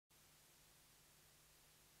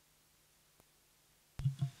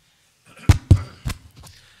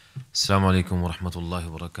السلام عليكم ورحمة الله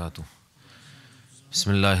وبركاته.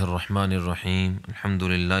 بسم الله الرحمن الرحيم. الحمد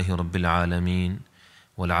لله رب العالمين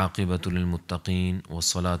والعاقبة للمتقين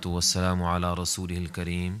والصلاة والسلام على رسوله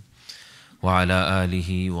الكريم وعلى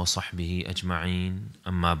آله وصحبه أجمعين.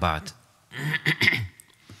 أما بعد.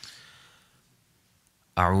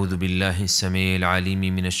 أعوذ بالله السميع العليم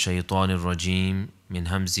من الشيطان الرجيم من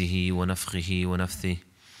همزه ونفخه ونفثه.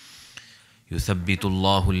 يثبت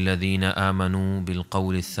الله الذين آمنوا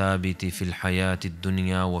بالقول الثابت في الحياة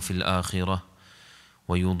الدنيا وفي الآخرة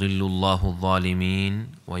ويضل الله الظالمين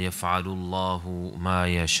ويفعل الله ما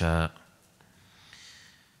يشاء.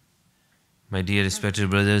 My dear respected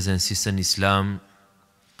brothers and sisters in Islam,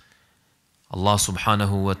 Allah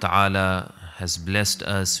subhanahu wa ta'ala has blessed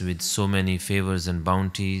us with so many favors and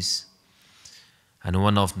bounties, and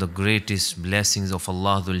one of the greatest blessings of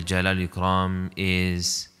Allah Dhul Jalal Ikram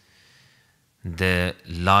is the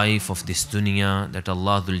life of this dunya that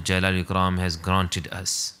Allah Dhul Jalal Ikram has granted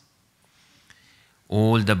us.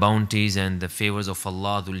 All the bounties and the favors of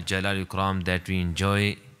Allah Dhul Jalal Ikram that we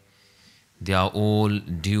enjoy, they are all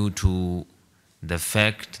due to the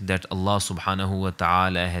fact that Allah subhanahu wa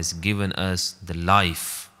ta'ala has given us the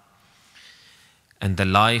life. And the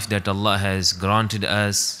life that Allah has granted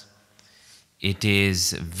us, it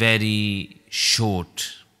is very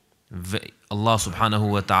short. Allah subhanahu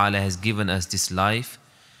wa ta'ala has given us this life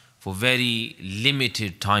for very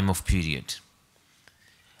limited time of period.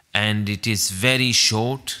 And it is very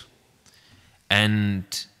short, and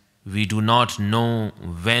we do not know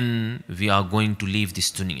when we are going to leave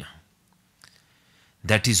this dunya.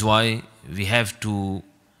 That is why we have to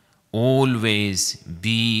always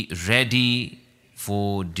be ready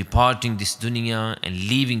for departing this dunya and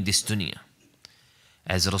leaving this dunya.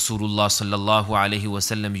 As Rasulullah sallallahu alayhi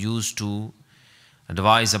wasallam used to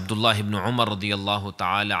advise Abdullah ibn Umar radiyallahu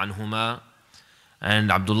ta'ala anhuma, and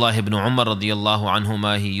Abdullah ibn Umar radiyallahu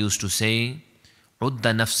anhuma, he used to say, عُدَّ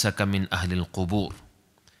نَفْسَكَ مِنْ أَهْلِ الْقُبُورِ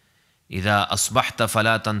إِذَا أَصْبَحْتَ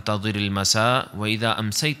فَلَا تَنْتَظِرِ الْمَسَاءِ وَإِذَا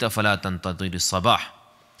أَمْسَيْتَ فَلَا تَنْتَظِرِ الصَّبَاحِ.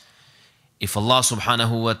 If Allah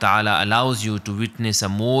subhanahu wa ta'ala allows you to witness a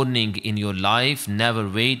morning in your life, never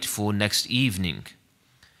wait for next evening.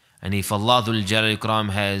 And if Allah Dhul Jalal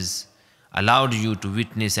Ikram has allowed you to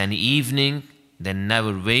witness an evening, then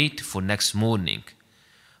never wait for next morning.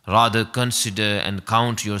 Rather consider and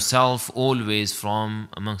count yourself always from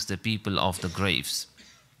amongst the people of the graves.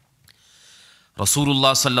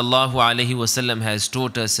 Rasulullah sallallahu alayhi wasallam has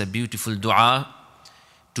taught us a beautiful dua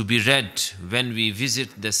to be read when we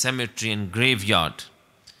visit the cemetery and graveyard.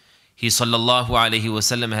 He sallallahu alayhi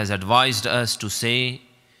wasallam has advised us to say,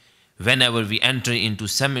 whenever we enter into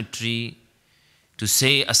cemetery, to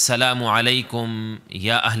say Assalamu alaikum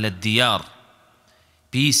ya ahl al-diyar.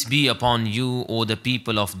 Peace be upon you, O the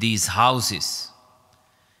people of these houses.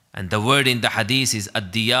 And the word in the hadith is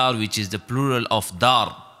ad-diyar, which is the plural of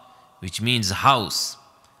dar, which means house.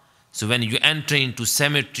 So when you enter into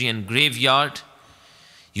cemetery and graveyard,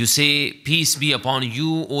 you say, peace be upon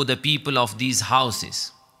you, O the people of these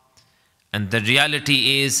houses. And the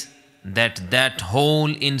reality is that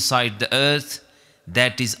hole inside the earth,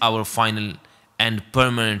 that is our final and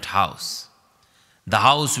permanent house. The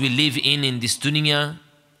house we live in this dunya,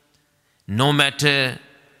 no matter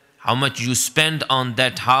how much you spend on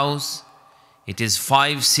that house, it is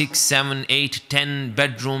 5, 6, 7, 8, 10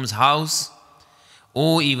 bedrooms house,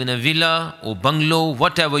 or even a villa or bungalow,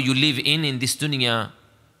 whatever you live in this dunya,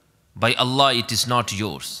 by Allah it is not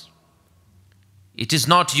yours. It is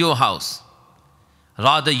not your house.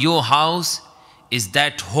 Rather, your house is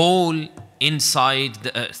that hole inside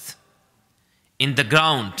the earth, in the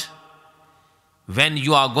ground, when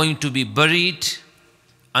you are going to be buried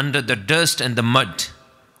under the dust and the mud.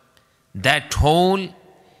 That hole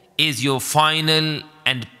is your final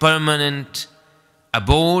and permanent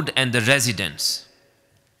abode and the residence.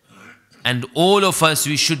 And all of us,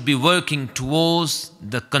 we should be working towards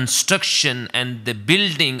the construction and the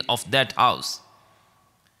building of that house.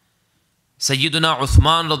 Sayyiduna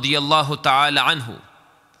Uthman radiyallahu ta'ala anhu,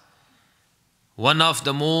 one of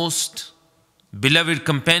the most beloved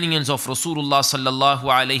companions of Rasulullah sallallahu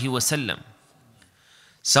alayhi wasallam,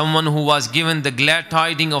 someone who was given the glad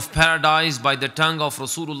tidings of paradise by the tongue of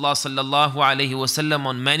Rasulullah sallallahu alayhi wasallam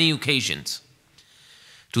on many occasions,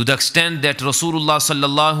 to the extent that Rasulullah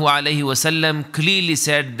sallallahu alayhi wasallam clearly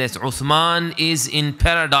said that Uthman is in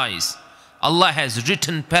paradise. Allah has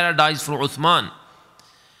written paradise for Uthman.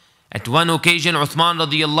 At one occasion, Uthman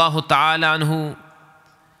radiyallahu ta'ala anhu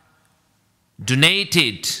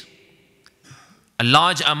donated a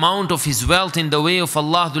large amount of his wealth in the way of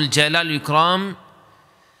Allah Dhul Jalal Ikram,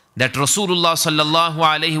 that Rasulullah sallallahu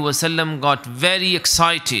alayhi wasallam got very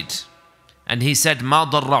excited and he said, "Ma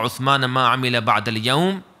darra Uthman ma amila ba'da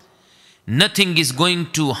al-yawm." Nothing is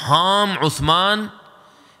going to harm Uthman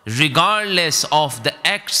regardless of the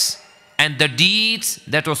acts and the deeds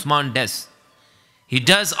that Uthman does. He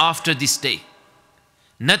does after this day.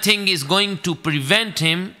 Nothing is going to prevent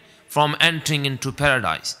him from entering into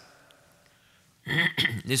paradise.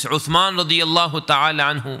 This Uthman radiyallahu ta'ala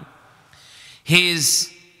anhu,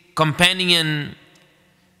 his companion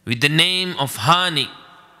with the name of Hani,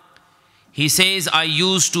 he says, I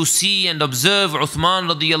used to see and observe Uthman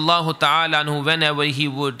radiyallahu ta'ala anhu whenever he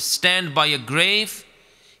would stand by a grave,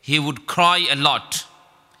 he would cry a lot.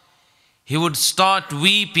 He would start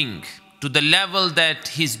weeping to the level that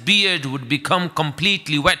his beard would become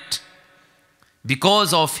completely wet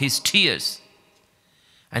because of his tears.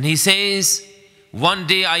 And he says, one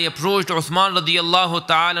day I approached Uthman radiyallahu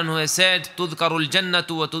ta'ala anhu, I said, "Tudkarul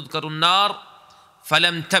jannatu wa tudkarun nar,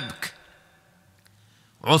 falam tabk."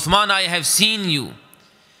 Uthman, I have seen you,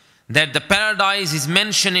 that the paradise is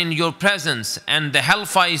mentioned in your presence and the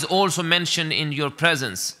hellfire is also mentioned in your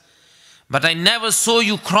presence. But I never saw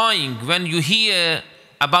you crying when you hear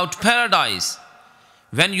about paradise,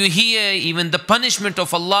 when you hear even the punishment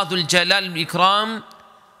of Allah Dhul Jalal wal Ikram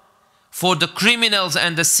for the criminals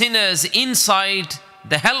and the sinners inside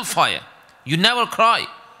the hellfire. You never cry.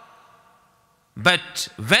 But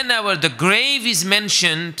whenever the grave is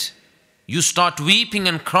mentioned, you start weeping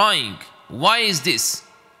and crying. Why is this?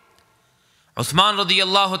 Uthman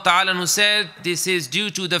radiyallahu ta'ala anhu said, this is due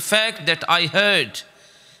to the fact that I heard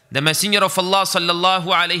the Messenger of Allah sallallahu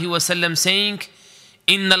alayhi wa sallam saying,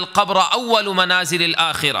 "Inna al-qabra awwalu manazil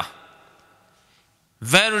al-akhirah."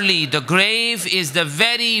 Verily, the grave is the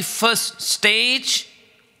very first stage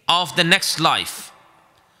of the next life.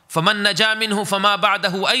 فَمَنْ نَجَى مِنْهُ فَمَا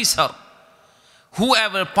بَعْدَهُ أَيْسَرُ.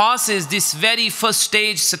 Whoever passes this very first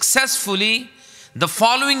stage successfully, the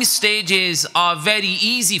following stages are very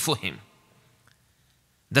easy for him.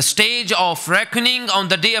 The stage of reckoning on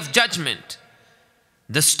the day of judgment,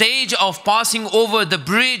 the stage of passing over the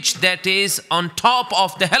bridge that is on top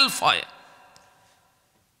of the hellfire,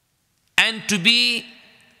 and to be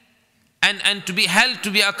held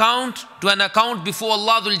to an account before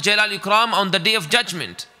Allah Dhul Jalal Ikram on the day of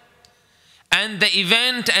judgment, and the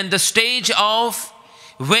event and the stage of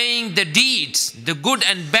weighing the deeds, the good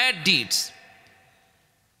and bad deeds,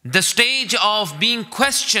 the stage of being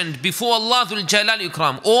questioned before Allah Dhul Jalal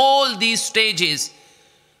Ikram. All these stages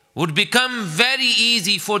would become very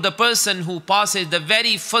easy for the person who passes the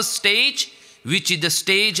very first stage, which is the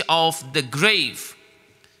stage of the grave.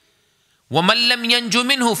 وَمَنْ لَمْ يَنْجُ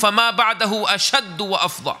مِنْهُ فَمَا بَعْدَهُ أَشَدُّ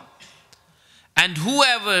وَأَفْضَعُ. And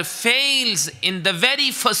whoever fails in the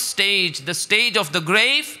very first stage, the stage of the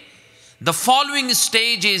grave, the following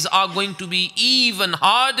stages are going to be even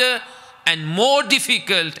harder and more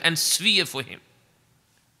difficult and severe for him.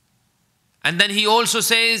 And then he also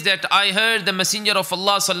says that I heard the Messenger of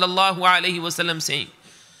Allah sallallahu alayhi wa sallam saying,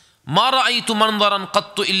 مَا رَأَيْتُ مَنْظَرًا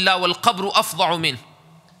قَطُّ إِلَّا وَالْقَبْرُ أَفْضَعُ مِنْهُ.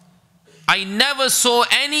 I never saw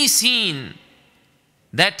any scene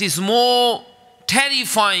that is more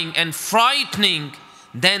terrifying and frightening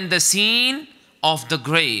than the scene of the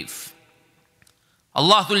grave.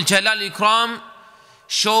 Allah Dhul Jalal Ikram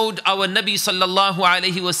showed our Nabi sallallahu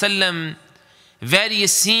alayhi wasallam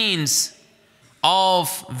various scenes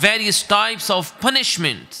of various types of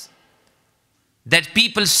punishments that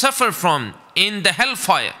people suffer from in the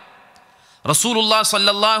hellfire. Rasulullah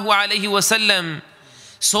sallallahu alayhi wasallam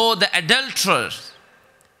saw the adulterer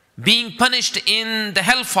being punished in the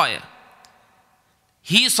hellfire.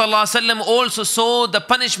 He sallallahu alayhi wasallam also saw the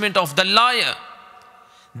punishment of the liar,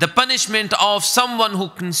 the punishment of someone who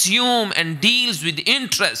consumes and deals with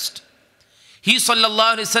interest. He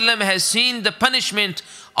sallallahu alayhi wasallam has seen the punishment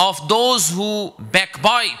of those who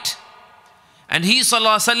backbite. And he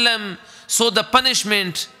sallallahu alayhi wasallam saw the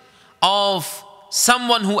punishment of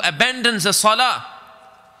someone who abandons the salah.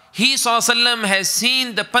 He sallallahu alayhi wasallam has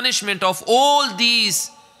seen the punishment of all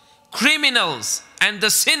these criminals and the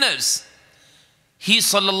sinners. He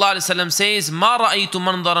sallallahu alayhi wasallam says, مَا رَأَيْتُ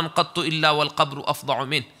مَنْظَرًا قَطُّ إِلَّا وَالْقَبْرُ أَفْضَعُ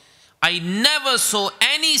مِنْهُ. I never saw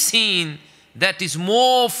any scene that is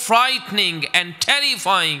more frightening and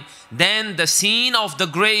terrifying than the scene of the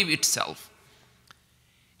grave itself.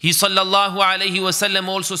 He sallallahu alayhi wasallam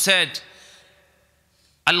also said,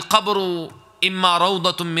 الْقَبْرُ إِمَّا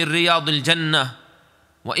رَوْضَةٌ مِّن رِيَاضِ الْجَنَّةِ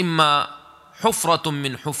وَإِمَّا حُفْرَةٌ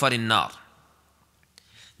مِّن حُفَرِ النَّارِ.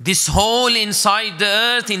 This hole inside the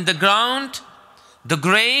earth, in the ground, the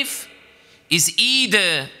grave, is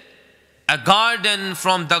either a garden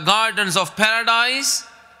from the gardens of paradise,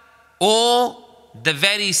 or the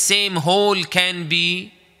very same hole can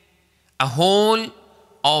be a hole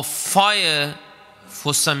of fire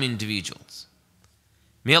for some individuals.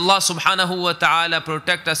 May Allah subhanahu wa ta'ala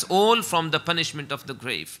protect us all from the punishment of the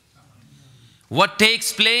grave. What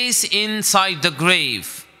takes place inside the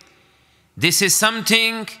grave, this is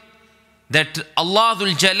something that Allah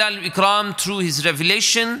Dhul Jalal Ikram through His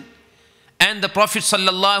revelation and the Prophet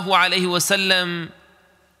sallallahu alaihi wasallam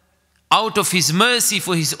out of His mercy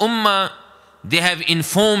for His ummah, they have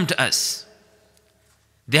informed us.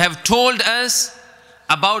 They have told us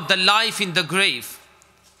about the life in the grave.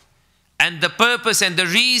 And the purpose and the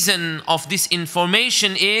reason of this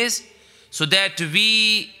information is so that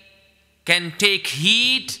we can take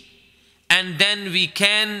heed and then we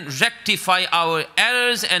can rectify our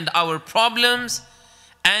errors and our problems,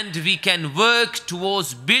 and we can work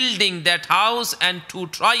towards building that house and to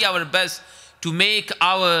try our best to make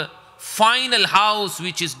our final house,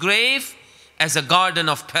 which is grave, as a garden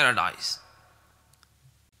of paradise.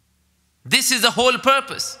 This is the whole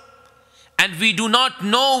purpose. And we do not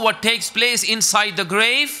know what takes place inside the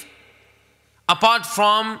grave apart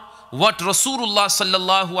from what Rasulullah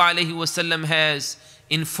sallallahu alaihi wasallam has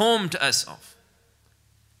informed us of.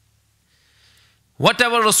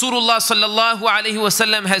 Whatever Rasulullah sallallahu alaihi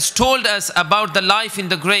wasallam has told us about the life in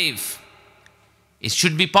the grave, it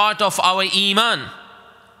should be part of our iman.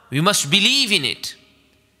 We must believe in it,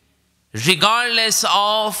 regardless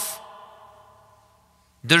of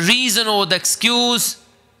the reason or the excuse,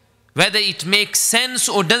 whether it makes sense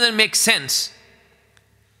or doesn't make sense.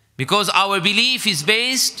 Because our belief is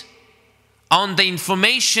based on the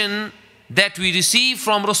information that we receive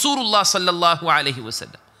from Rasulullah sallallahu alaihi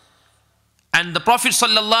wasallam. And the Prophet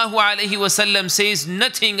sallallahu alaihi wasallam says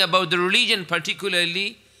nothing about the religion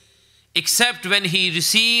particularly except when he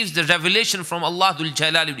receives the revelation from Allah Dhul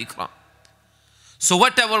Jalal wal Ikram. So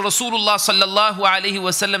whatever Rasulullah sallallahu alaihi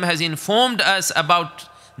wasallam has informed us about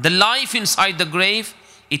the life inside the grave,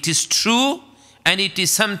 it is true and it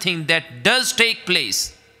is something that does take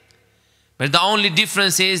place. But the only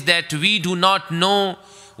difference is that we do not know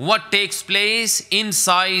what takes place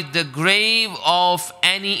inside the grave of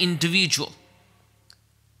any individual.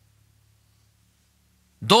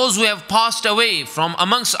 Those who have passed away from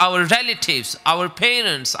amongst our relatives, our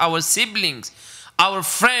parents, our siblings, our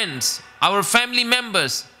friends, our family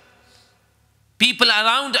members, people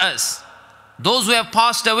around us, those who have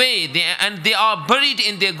passed away and they are buried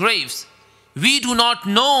in their graves, we do not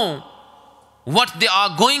know what they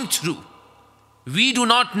are going through. We do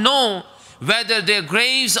not know whether their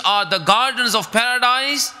graves are the gardens of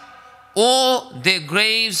paradise or their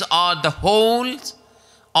graves are the holes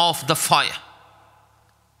of the fire.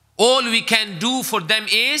 All we can do for them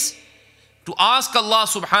is to ask Allah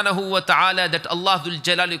subhanahu wa ta'ala that Allah Dhul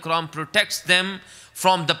Jalal Ikram protects them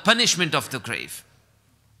from the punishment of the grave.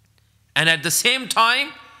 And at the same time,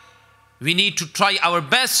 we need to try our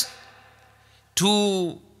best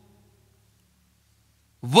to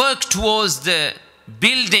work towards the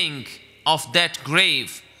building of that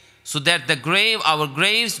grave so that the grave, our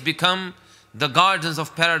graves become the gardens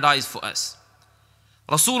of paradise for us.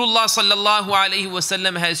 Rasulullah sallallahu alaihi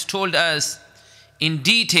wasallam has told us in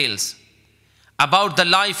details about the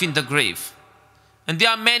life in the grave. And there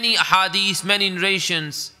are many hadiths, many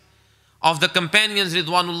narrations of the companions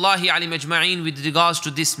Ridwanullahi alayhim ajma'in with regards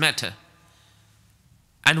to this matter.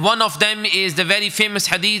 And one of them is the very famous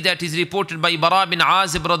hadith that is reported by Bara bin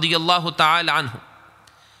Azib radiyallahu ta'ala anhu,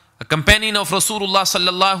 a companion of Rasulullah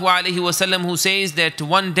sallallahu alaihi wasallam, who says that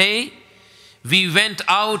one day we went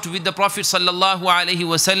out with the Prophet sallallahu alaihi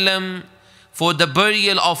wasallam for the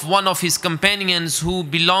burial of one of his companions who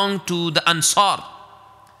belonged to the Ansar.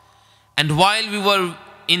 And while we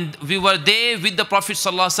were there with the Prophet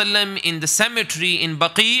sallallahu alaihi wasallam in the cemetery in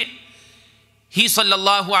Baqi', he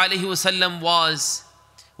sallallahu alaihi wasallam was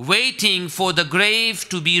waiting for the grave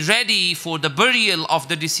to be ready for the burial of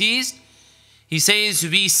the deceased. He says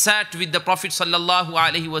we sat with the Prophet sallallahu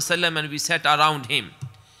alaihi wasallam and we sat around him.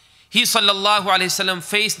 He sallallahu alaihi wasallam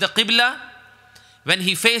faced the Qibla. When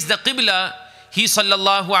he faced the Qibla, he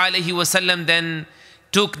sallallahu alaihi wasallam then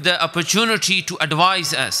took the opportunity to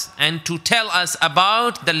advise us and to tell us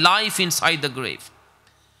about the life inside the grave.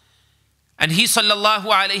 And he sallallahu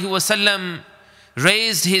alaihi wasallam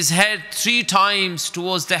raised his head 3 times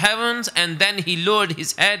towards the heavens, and then he lowered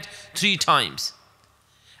his head 3 times.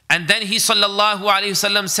 And then he sallallahu alaihi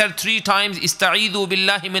wasallam said 3 times, Ista'idhu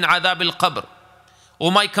billahi min adhab al-qabr.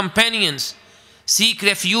 O my companions, seek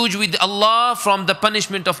refuge with Allah from the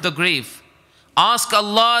punishment of the grave. Ask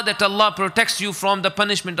Allah that Allah protects you from the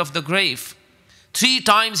punishment of the grave. 3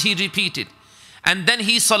 times he repeated. And then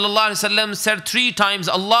he sallallahu alaihi wasallam said 3 times,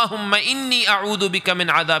 Allahumma inni a'udhu bika min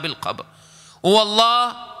adhabil qabr. O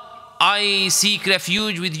Allah, I seek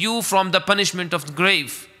refuge with you from the punishment of the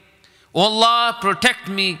grave. O Allah, protect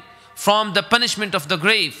me from the punishment of the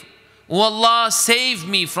grave. O Allah, save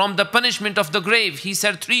me from the punishment of the grave. He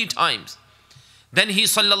said 3 times. Then he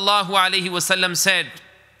sallallahu alaihi wasallam said,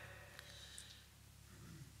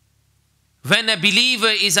 when a believer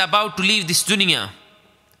is about to leave this dunya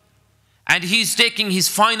and he is taking his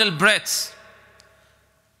final breaths,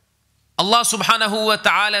 Allah subhanahu wa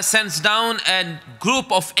ta'ala sends down a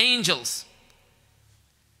group of angels.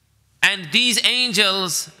 And these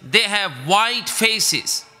angels, they have white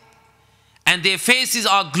faces. And their faces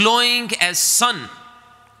are glowing as sun.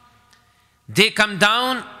 They come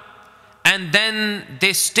down and then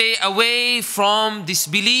they stay away from this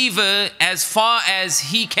believer as far as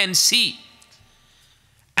he can see.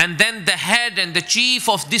 And then the head and the chief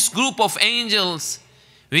of this group of angels,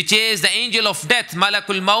 which is the angel of death,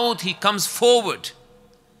 Malakul Maut, he comes forward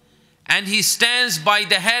and he stands by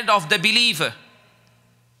the head of the believer.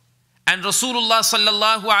 And Rasulullah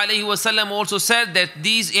sallallahu alaihi wasallam also said that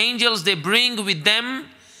these angels, they bring with them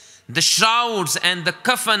the shrouds and the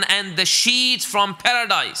coffin and the sheets from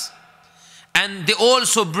paradise. And they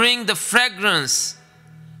also bring the fragrance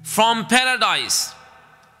from paradise.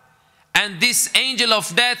 And this angel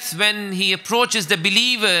of death, when he approaches the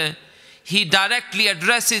believer, he directly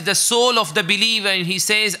addresses the soul of the believer and he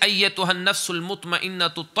says, Ayyatuhan nafsul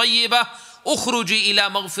mutma'innatu tayyibah, ukhruji ila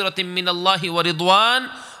maghfiratin min Allahi wa ridwan,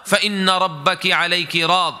 fa inna rabbaki alayki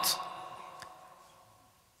rad.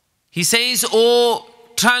 He says, O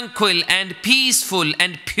tranquil and peaceful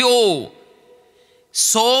and pure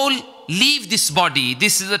soul, leave this body.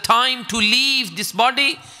 This is the time to leave this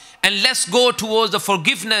body and let's go towards the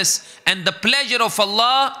forgiveness and the pleasure of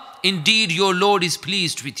Allah. Indeed, your Lord is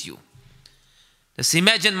pleased with you. Just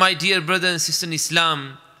imagine, my dear brother and sister in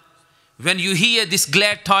Islam, when you hear this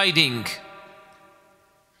glad tiding,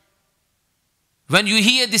 when you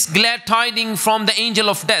hear this glad tiding from the angel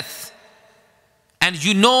of death, and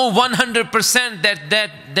you know 100%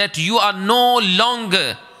 that you are no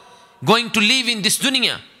longer going to live in this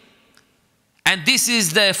dunya, and this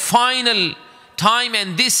is the final time,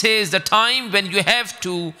 and this is the time when you have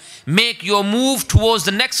to make your move towards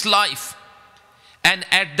the next life. And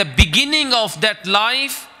at the beginning of that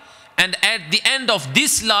life and at the end of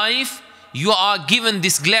this life, you are given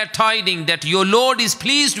this glad tiding that your Lord is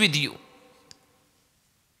pleased with you.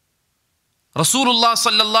 Rasulullah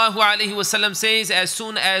sallallahu alaihi wasallam says, as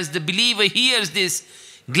soon as the believer hears this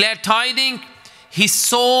glad tiding, his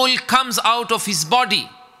soul comes out of his body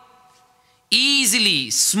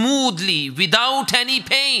easily, smoothly, without any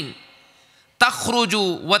pain. تخرج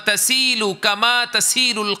وتسيل كما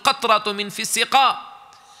تسيل القطرة من في السقاء.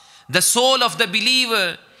 The soul of the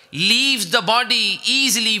believer leaves the body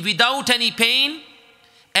easily without any pain,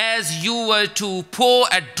 as you were to pour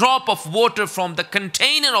a drop of water from the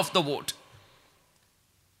container of the water.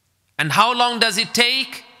 And how long does it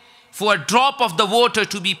take for a drop of the water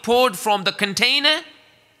to be poured from the container?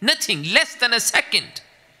 Nothing, less than a second.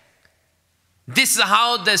 This is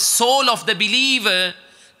how the soul of the believer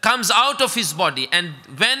comes out of his body. And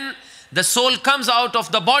when the soul comes out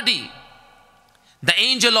of the body, the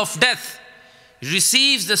angel of death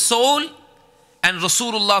receives the soul, and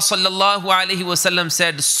Rasulullah sallallahu alaihi wasallam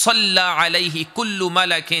said, Salla alayhi kullu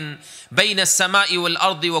malakin bayna as-sama'i wal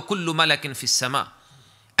ardi wa kullu malakin fi as-sama'.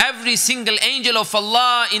 Every single angel of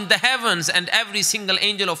Allah in the heavens and every single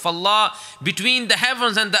angel of Allah between the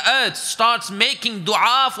heavens and the earth starts making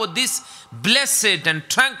dua for this blessed and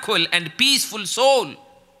tranquil and peaceful soul.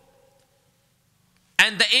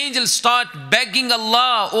 And the angels start begging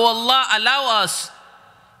Allah, oh Allah, allow us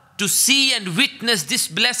to see and witness this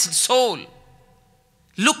blessed soul.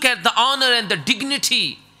 Look at the honor and the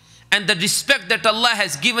dignity and the respect that Allah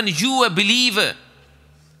has given you, a believer.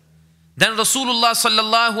 Then Rasulullah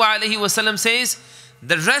sallallahu alaihi wasallam says,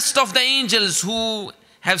 the rest of the angels who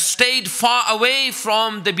have stayed far away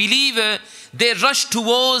from the believer, they rush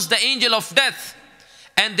towards the angel of death,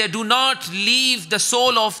 and they do not leave the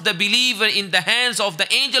soul of the believer in the hands of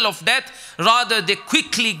the angel of death. Rather, they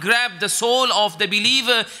quickly grab the soul of the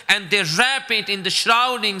believer and they wrap it in the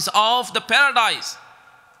shroudings of the paradise.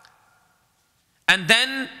 And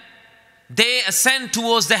then they ascend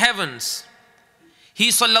towards the heavens. He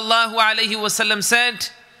sallallahu alaihi wasallam said,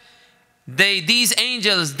 these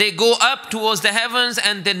angels, they go up towards the heavens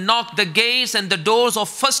and they knock the gates and the doors of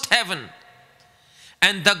first heaven.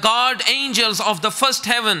 And the guard angels of the first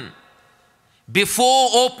heaven, before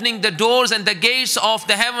opening the doors and the gates of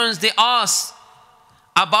the heavens, they ask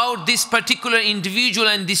about this particular individual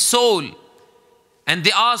and this soul. And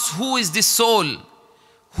they asked, who is this soul?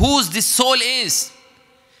 Whose this soul is?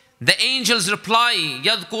 The angels reply,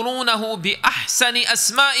 يَذْكُرُونَهُ بِأَحْسَنِ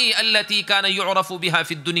أَسْمَاءِ الَّتِي كَانَ يُعْرَفُ بِهَا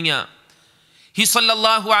فِي الدُّنْيَا. He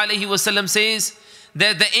sallallahu alayhi wasallam says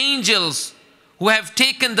that the angels who have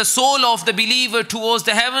taken the soul of the believer towards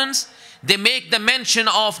the heavens, they make the mention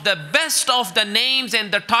of the best of the names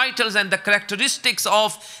and the titles and the characteristics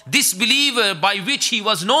of this believer by which he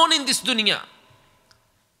was known in this dunya.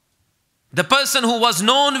 The person who was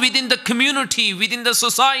known within the community, within the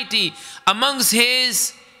society, amongst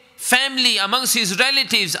his family, amongst his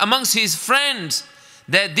relatives, amongst his friends,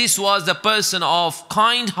 that this was the person of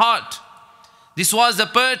kind heart. This was the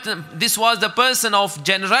person of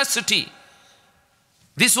generosity.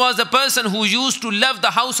 This was the person who used to love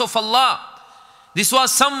the house of Allah. This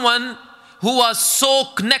was someone who was so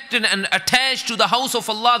connected and attached to the house of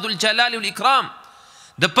Allah Dhul Jalali wal Ikram.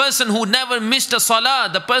 The person who never missed a salah,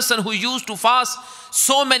 the person who used to fast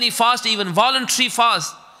so many fasts, even voluntary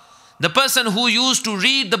fasts. The person who used to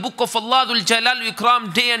read the book of Allah Dhul Jalali wal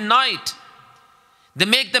Ikram day and night. They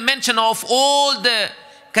make the mention of all the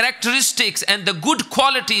characteristics and the good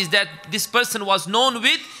qualities that this person was known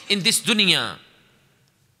with in this dunya.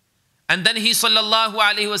 And then he sallallahu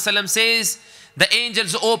alayhi wasallam says, the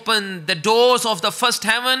angels open the doors of the first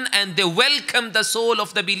heaven and they welcome the soul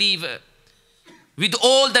of the believer with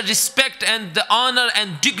all the respect and the honor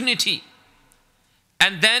and dignity.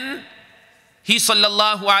 And then he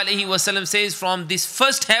sallallahu alayhi wasallam says, from this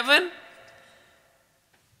first heaven,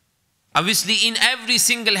 obviously in every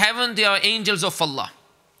single heaven there are angels of Allah.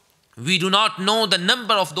 We do not know the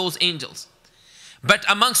number of those angels. But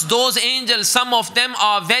amongst those angels, some of them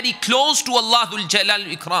are very close to Allah Dhul Jalal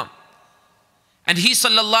wal Ikram. And he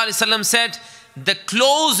sallallahu alayhi wasallam said, the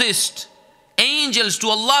closest angels to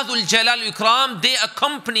Allah Dhul Jalal wal Ikram, they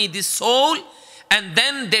accompany this soul and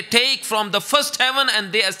then they take from the first heaven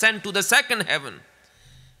and they ascend to the second heaven.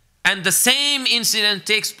 And the same incident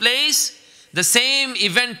takes place, the same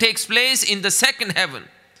event takes place in the second heaven.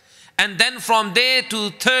 And then from there to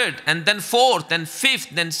third, and then fourth, then fifth,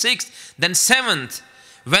 then sixth, then seventh.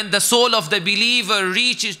 When the soul of the believer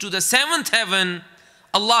reaches to the seventh heaven,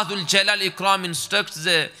 Allah Dhul Jalal Ikram instructs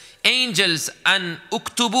the angels, and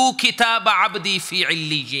uktubu kitaba abdi fi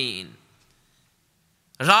illiyin.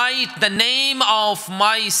 Write the name of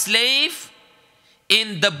my slave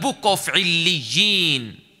in the book of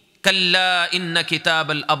illiyin. Kalla inna kitab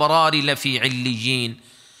al-abrari lafi illiyin.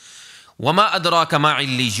 وما أدراك ما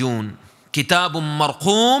عليون كتاب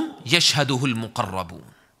مرقوم يشهده المقربون.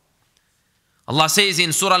 Allah says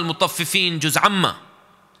in Surah Al-Mutaffifin, Juz Amma,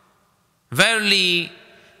 verily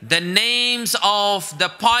the names of the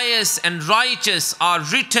pious and righteous are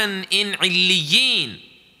written in Illiyin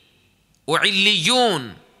or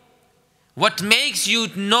Illiyun. What makes you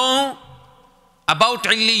know about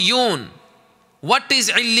Illiyun? What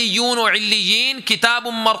is Illiyun or Illiyin?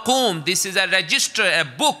 Kitabun Marqum. This is a register, a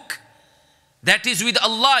book that is with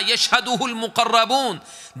Allah. Yashhaduhu al-muqarrabun.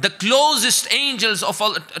 The closest angels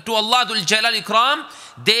to Allah Dhul Jalal Ikram,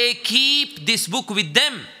 they keep this book with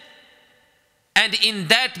them. And in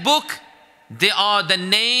that book, there are the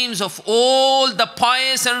names of all the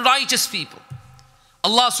pious and righteous people.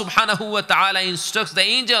 Allah subhanahu wa ta'ala instructs the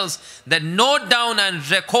angels that note down and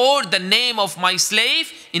record the name of my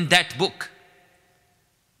slave in that book.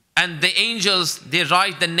 And the angels, they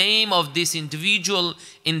write the name of this individual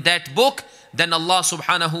in that book. Then Allah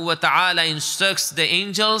subhanahu wa ta'ala instructs the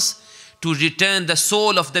angels to return the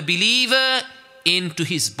soul of the believer into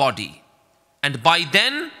his body. And by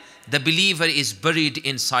then, the believer is buried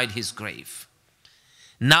inside his grave.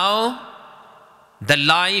 Now, the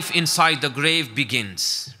life inside the grave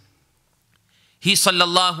begins. He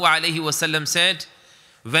sallallahu alayhi wasallam said,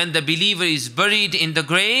 when the believer is buried in the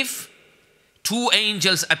grave, two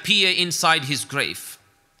angels appear inside his grave.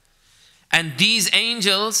 And these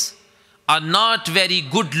angels are not very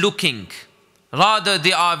good looking. Rather,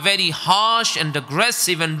 they are very harsh and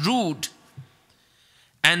aggressive and rude.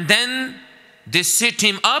 And then they sit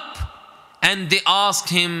him up and they ask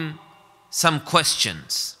him some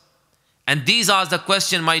questions. And these are the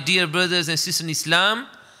questions, my dear brothers and sisters in Islam,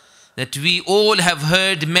 that we all have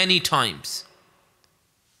heard many times.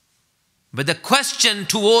 But the question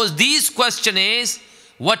towards these questions is,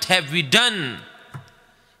 what have we done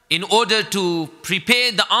in order to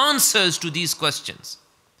prepare the answers to these questions?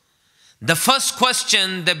 The first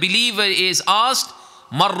question the believer is asked,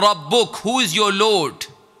 Mar Rabbuk, who is your Lord?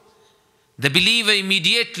 The believer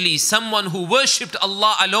immediately, someone who worshipped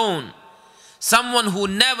Allah alone, someone who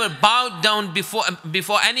never bowed down before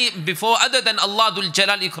other than Allah Dhul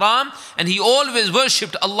Jalal Ikram, and he always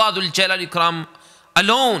worshipped Allah Dhul Jalal Ikram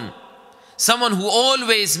alone. someone who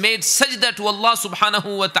always made sajda to Allah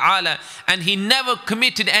subhanahu wa ta'ala and he never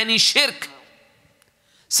committed any shirk.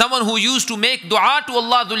 Someone who used to make dua to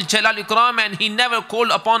Allah Dhul Jalal Ikram and he never called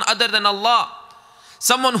upon other than Allah.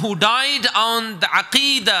 Someone who died on the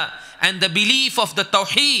aqeedah and the belief of the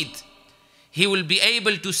tawheed. He will be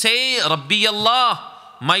able to say, Rabbi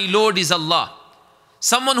Allah, my Lord is Allah.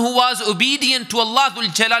 Someone who was obedient to Allah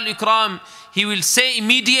Dhul Jalal Ikram, he will say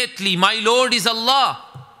immediately, my Lord is Allah.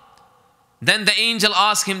 Then the angel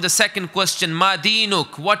asks him the second question, Ma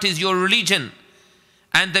dinuk, what is your religion?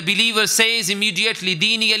 And the believer says immediately,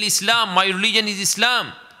 Dini al-Islam, my religion is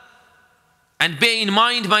Islam. And bear in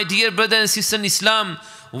mind, my dear brother and sister in Islam,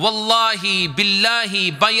 Wallahi,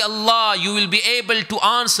 Billahi, by Allah, you will be able to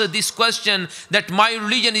answer this question that my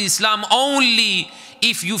religion is Islam only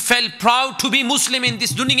if you felt proud to be Muslim in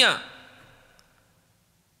this dunya.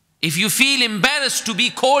 If you feel embarrassed to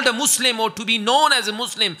be called a Muslim or to be known as a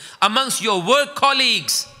Muslim amongst your work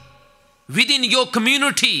colleagues, within your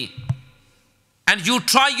community, and you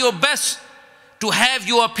try your best to have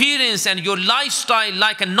your appearance and your lifestyle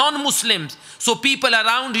like a non-Muslim, so people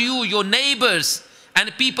around you, your neighbors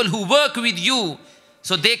and people who work with you,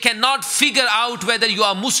 so they cannot figure out whether you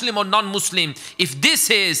are Muslim or non-Muslim. If this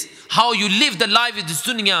is how you live the life in this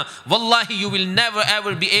dunya, wallahi, you will never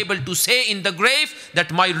ever be able to say in the grave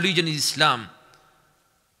that my religion is Islam.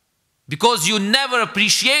 Because you never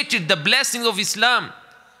appreciated the blessing of Islam.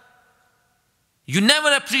 You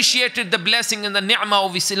never appreciated the blessing and the ni'mah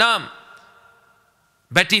of Islam.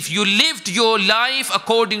 But if you lived your life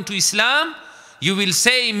according to Islam, you will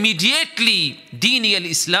say immediately, Dini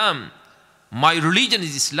al-Islam, my religion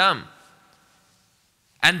is Islam.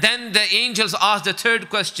 And then the angels ask the third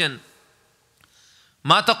question,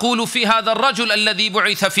 Ma taqulu fi hadha ar-rajul alladhi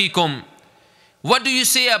bu'itha fikum. What do you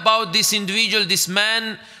say about this individual, this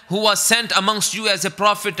man who was sent amongst you as a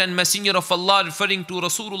prophet and messenger of Allah, referring to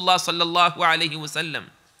Rasulullah sallallahu alayhi wa sallam?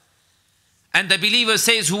 And the believer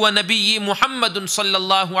says, Huwa Nabiyyi Muhammadun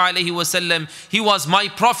sallallahu alayhi wa sallam. He was my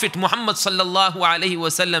prophet Muhammad sallallahu alayhi wa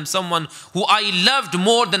sallam, someone who I loved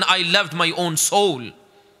more than I loved my own soul.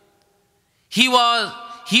 He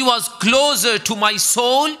was closer to my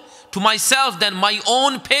soul, to myself, than my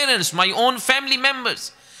own parents, my own family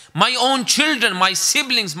members, my own children, my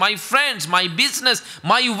siblings, my friends, my business,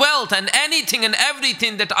 my wealth, and anything and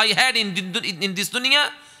everything that I had in this dunya.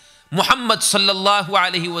 Muhammad sallallahu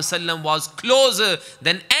alayhi wasallam was closer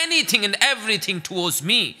than anything and everything towards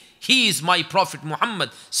me. He is my prophet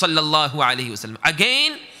Muhammad sallallahu alayhi wasallam.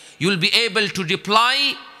 Again, you will be able to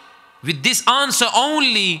reply with this answer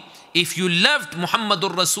only if you loved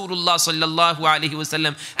Muhammadur Rasulullah sallallahu alayhi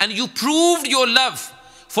wasallam and you proved your love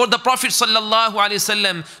for the Prophet sallallahu alayhi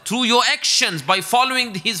wasallam through your actions, by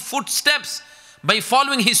following his footsteps, by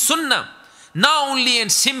following his sunnah. Not only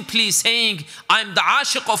and simply saying, I am the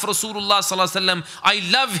ashiq of Rasulullah sallallahu alaihi wasallam, I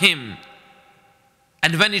love him.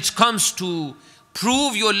 And when it comes to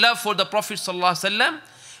prove your love for the Prophet sallallahu alaihi wasallam,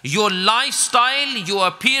 your lifestyle, your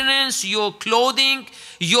appearance, your clothing,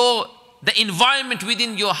 the environment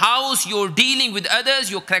within your house, your dealing with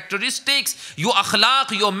others, your characteristics, your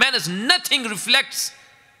akhlaq, your manners, nothing reflects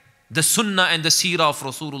the sunnah and the seerah of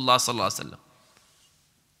Rasulullah sallallahu alaihi wasallam.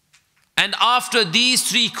 And after these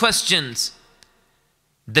three questions,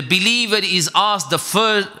 the believer is asked the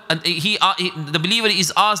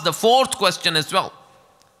fourth question as well.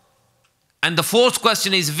 And the fourth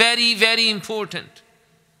question is very, very important.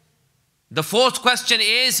 The fourth question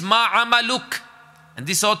is, Ma amaluk. And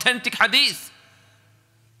this authentic hadith.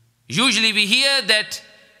 Usually we hear that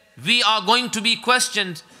we are going to be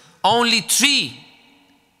questioned only three.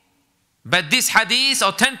 But this hadith,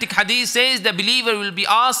 authentic hadith, says the believer will be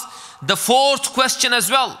asked the fourth question as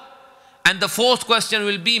well. And the fourth question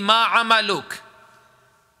will be, Ma amaluk.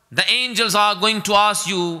 The angels are going to ask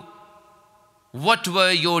you, what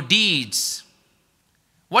were your deeds?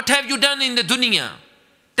 What have you done in the dunya?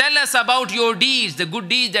 Tell us about your deeds, the good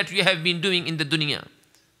deeds that you have been doing in the dunya.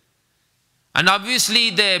 And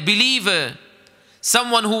obviously the believer,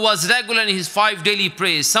 someone who was regular in his 5 daily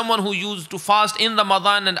prayers, someone who used to fast in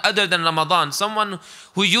Ramadan and other than Ramadan, someone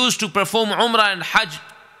who used to perform Umrah and Hajj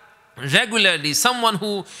regularly, someone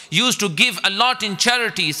who used to give a lot in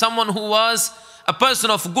charity, someone who was a person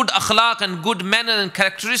of good akhlaq and good manner and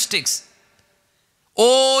characteristics.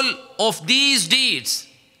 All of these deeds,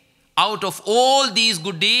 out of all these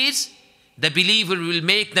good deeds, the believer will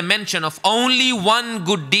make the mention of only one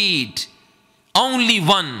good deed. Only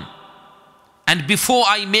one. And before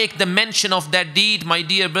I make the mention of that deed, my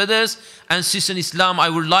dear brothers and sisters in Islam, I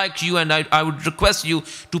would like you and I would request you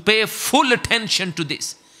to pay full attention to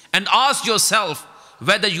this. And ask yourself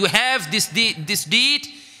whether you have this deed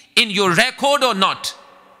in your record or not?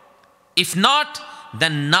 If not,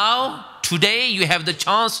 then now, today, you have the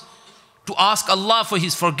chance to ask Allah for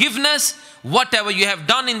His forgiveness. Whatever you have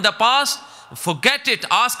done in the past, forget it.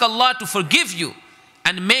 Ask Allah to forgive you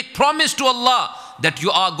and make promise to Allah that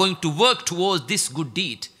you are going to work towards this good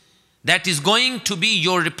deed. That is going to be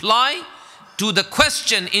your reply to the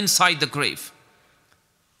question inside the grave.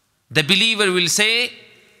 The believer will say,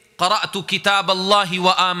 قَرَأْتُ كِتَابَ اللَّهِ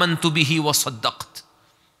وَآمَنْتُ بِهِ وَصَدَّقْتُ.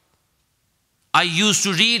 I used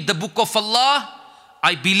to read the book of Allah.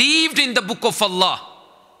 I believed in the book of Allah.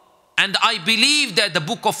 And I believe that the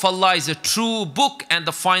book of Allah is a true book and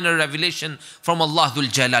the final revelation from Allah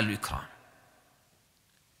Dhul Jalal wal Ikram.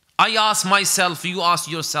 I ask myself, you ask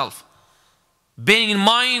yourself, bearing in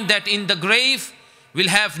mind that in the grave we'll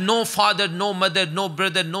have no father, no mother, no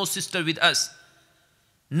brother, no sister with us,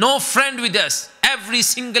 no friend with us. Every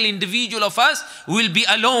single individual of us will be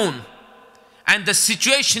alone. And the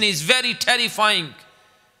situation is very terrifying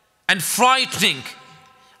and frightening.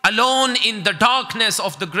 Alone in the darkness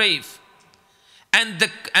of the grave. And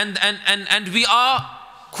we are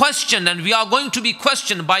questioned, and we are going to be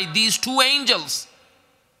questioned by these two angels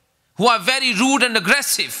who are very rude and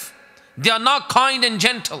aggressive. They are not kind and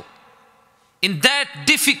gentle. In that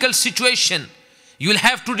difficult situation, you will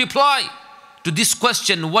have to reply to this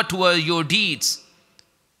question, what were your deeds?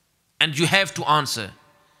 And you have to answer.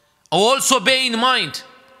 Also bear in mind,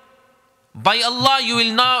 by Allah you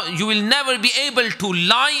will never be able to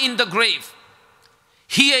lie in the grave.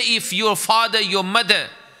 Here, if your father, your mother,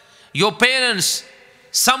 your parents,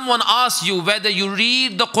 someone asks you whether you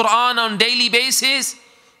read the Quran on daily basis,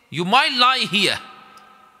 you might lie here.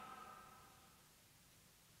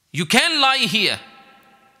 You can lie here.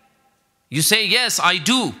 You say, yes, I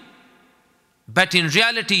do. But in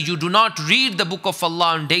reality, you do not read the book of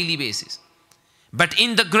Allah on daily basis. But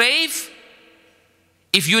in the grave,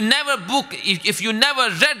 if you never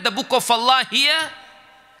read the book of Allah here,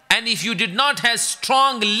 and if you did not have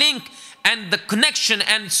strong link and the connection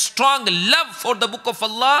and strong love for the book of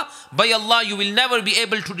Allah, by Allah, you will never be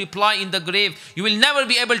able to reply in the grave. You will never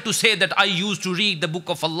be able to say that I used to read the book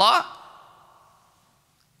of Allah.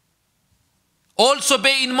 Also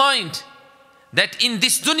bear in mind that in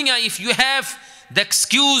this dunya, if you have the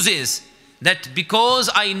excuses that because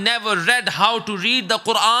I never read how to read the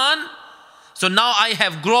Quran, so now I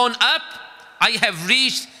have grown up, I have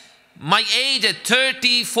reached my age at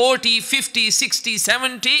 30, 40, 50, 60,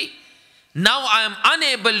 70. Now I am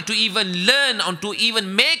unable to even learn or to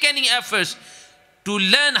even make any efforts to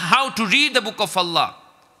learn how to read the book of Allah.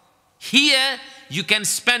 Here you can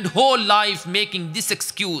spend whole life making this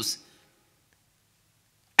excuse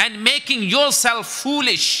and making yourself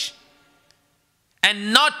foolish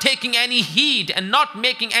and not taking any heed and not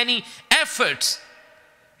making any efforts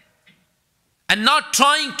and not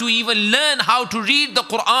trying to even learn how to read the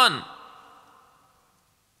Quran.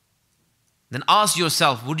 Then ask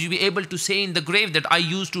yourself, would you be able to say in the grave that I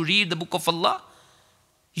used to read the book of Allah?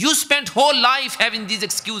 You spent whole life having these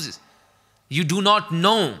excuses. You do not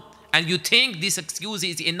know, and you think this excuse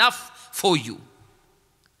is enough for you.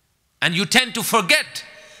 And you tend to forget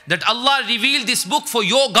that Allah revealed this book for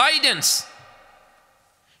your guidance.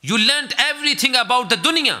 You learned everything about the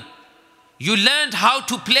dunya. You learned how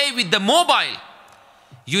to play with the mobile.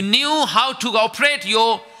 You knew how to operate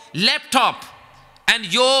your laptop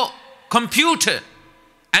and your computer.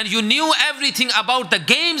 And you knew everything about the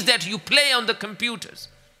games that you play on the computers.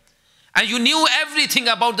 And you knew everything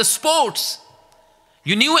about the sports.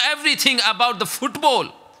 You knew everything about the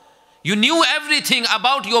football. You knew everything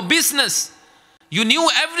about your business. You knew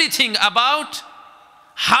everything about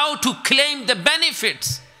how to claim the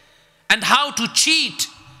benefits and how to cheat.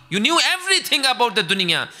 You knew everything about the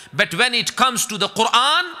dunya. But when it comes to the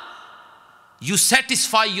Quran, you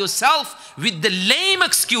satisfy yourself with the lame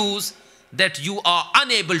excuse that you are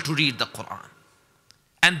unable to read the Quran.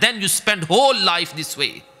 And then you spend whole life this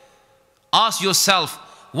way. Ask yourself,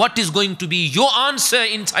 what is going to be your answer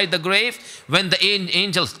inside the grave when the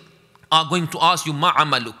angels are going to ask you, ma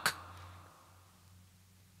amaluk?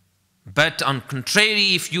 But on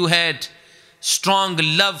contrary, if you had strong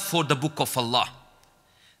love for the book of Allah,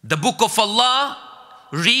 the book of Allah,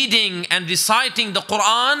 reading and reciting the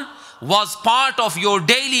Quran was part of your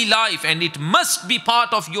daily life, and it must be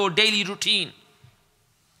part of your daily routine.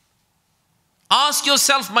 Ask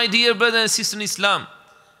yourself, my dear brother and sister in Islam,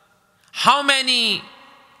 how many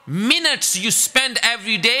minutes you spend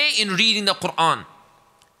every day in reading the Quran?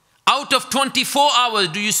 Out of 24 hours,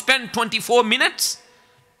 do you spend 24 minutes?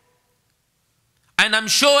 And I'm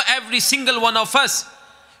sure every single one of us,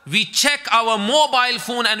 we check our mobile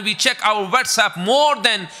phone and we check our WhatsApp more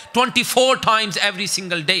than 24 times every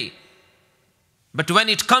single day. But when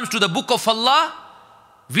it comes to the book of Allah,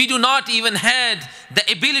 we do not even have the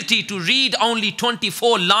ability to read only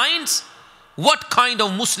 24 lines. What kind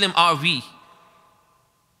of Muslim are we?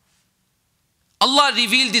 Allah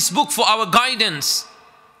revealed this book for our guidance.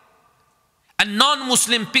 A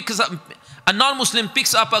non-Muslim picks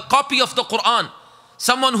up a copy of the Quran.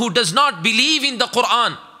 Someone who does not believe in the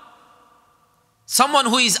Quran. Someone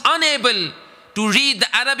who is unable to read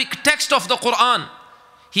the Arabic text of the Quran.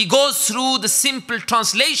 He goes through the simple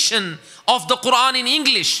translation of the Quran in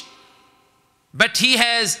English. But he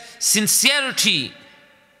has sincerity,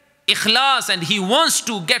 ikhlas, and he wants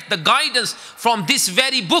to get the guidance from this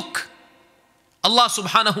very book. Allah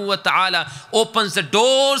subhanahu wa ta'ala opens the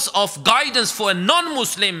doors of guidance for a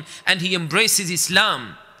non-Muslim and he embraces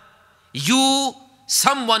Islam. You,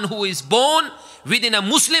 someone who is born within a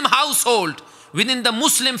Muslim household, within the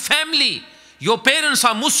Muslim family, your parents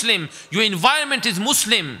are Muslim, your environment is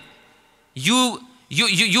Muslim, you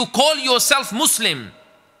call yourself Muslim,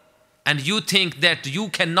 and you think that you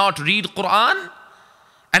cannot read Quran,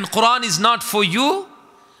 and Quran is not for you.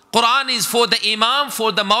 Quran is for the Imam,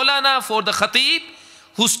 for the Maulana, for the Khatib,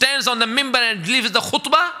 who stands on the mimbar and delivers the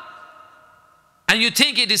khutbah. And you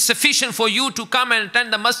think it is sufficient for you to come and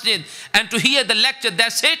attend the masjid and to hear the lecture,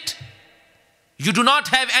 that's it? You do not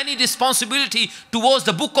have any responsibility towards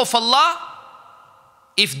the book of Allah?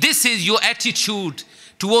 If this is your attitude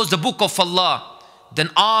towards the book of Allah, then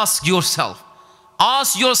ask yourself,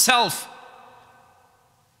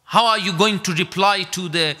 how are you going to reply to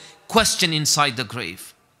the question inside the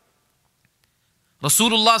grave?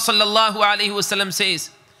 Rasulullah sallallahu alaihi wasallam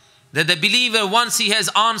says that the believer, once he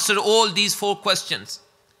has answered all these 4 questions,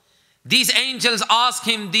 these angels ask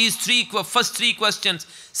him these first three questions,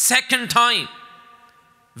 second time,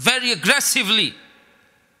 very aggressively,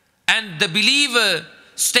 and the believer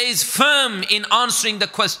stays firm in answering the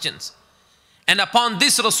questions. And upon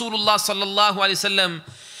this, Rasulullah sallallahu alaihi wasallam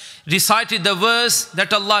recited the verse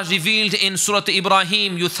that Allah revealed in Surah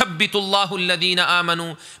Ibrahim, يُثَبِّتُ اللَّهُ الَّذِينَ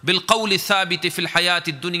آمَنُوا بِالْقَوْلِ الثَّابِتِ فِي الْحَيَاةِ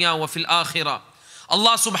الدُّنْيَا وَفِي الْآخِرَةِ.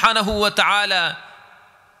 Allah subhanahu wa ta'ala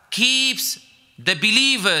keeps the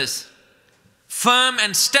believers firm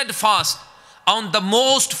and steadfast on the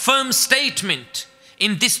most firm statement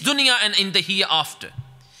in this dunya and in the hereafter.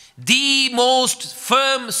 The most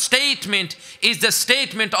firm statement is the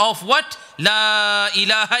statement of what? La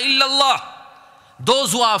ilaha illallah.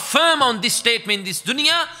 Those who are firm on this statement in this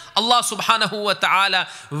dunya, Allah subhanahu wa ta'ala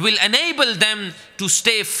will enable them to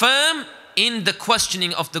stay firm in the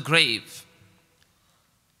questioning of the grave.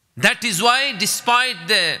 That is why, despite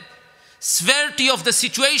the severity of the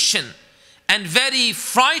situation and very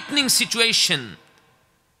frightening situation,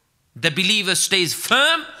 the believer stays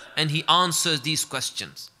firm and he answers these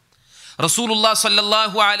questions. Rasulullah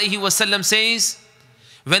sallallahu alaihi wasallam says,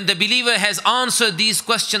 when the believer has answered these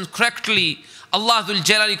questions correctly, Allah Dhul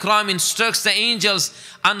Jalal Ikram instructs the angels,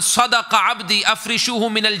 "An sadaqa abdi afrishuhu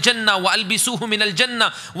min al-jannah wa albisuhu min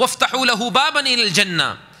al-jannah waftahu lahu baban ila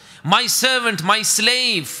al-jannah." My servant, my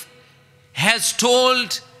slave has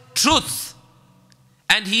told truth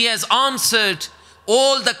and he has answered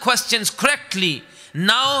all the questions correctly.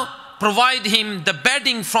 Now provide him the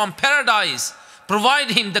bedding from paradise,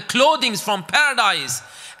 provide him the clothing from paradise,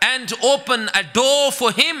 and open a door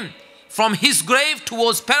for him from his grave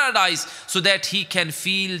towards paradise, so that he can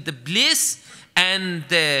feel the bliss and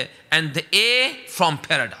the air from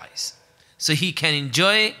paradise, so he can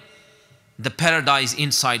enjoy the paradise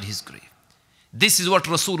inside his grave. This is what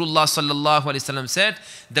Rasulullah sallallahu alaihi wasallam said.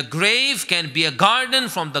 The grave can be a garden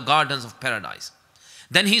from the gardens of paradise.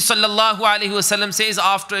 Then he sallallahu alaihi wasallam says,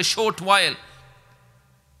 after a short while,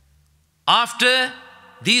 after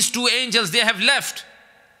these 2 angels they have left,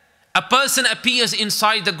 a person appears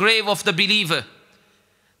inside the grave of the believer.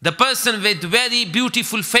 The person with very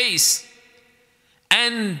beautiful face.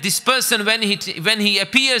 And this person, when he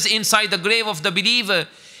appears inside the grave of the believer,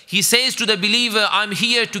 he says to the believer, "I'm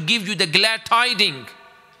here to give you the glad tidings.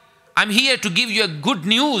 I'm here to give you a good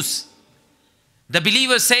news." The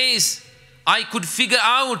believer says, "I could figure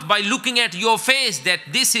out by looking at your face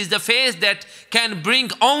that this is the face that can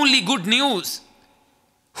bring only good news.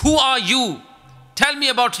 Who are you? Tell me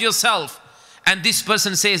about yourself." And this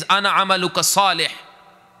person says, "Ana amaluka salih."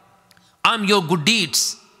 I'm your good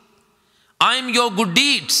deeds. I'm your good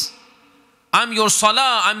deeds. I'm your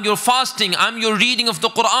salah, I'm your fasting, I'm your reading of the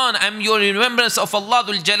Quran, I'm your remembrance of Allah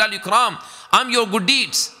Dhul Jalal Ikram. I'm your good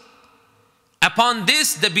deeds. Upon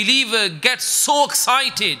this, the believer gets so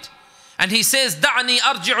excited and he says, "Da'ni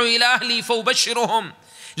arji'u ila ahli fawbashiruhum."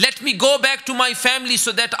 Let me go back to my family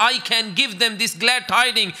so that I can give them this glad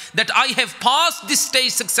tidings that I have passed this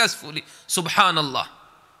stage successfully. Subhanallah.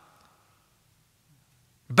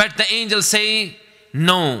 But the angels say,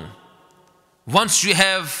 no. Once you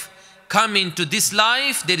have come into this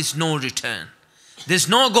life, there is no return. There's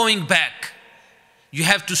no going back. You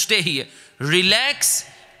have to stay here. Relax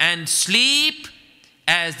and sleep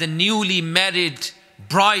as the newly married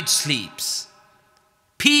bride sleeps.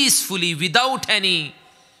 Peacefully, without any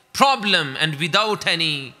problem and without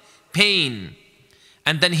any pain.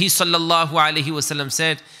 And then he sallallahu alaihi wasallam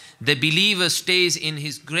said, the believer stays in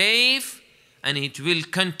his grave and it will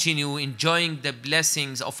continue enjoying the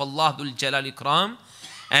blessings of Allah Dhul Jalal Ikram.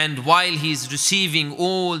 And while he is receiving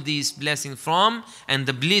all these blessings from and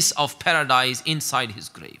the bliss of paradise inside his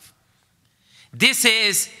grave. This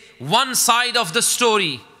is one side of the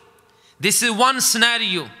story. This is one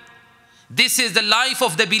scenario. This is the life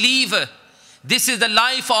of the believer. This is the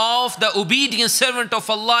life of the obedient servant of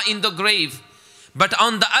Allah in the grave. But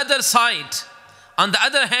on the other side, on the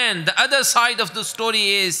other hand, the other side of the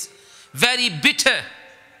story is very bitter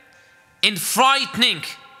and frightening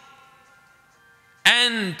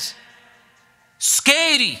and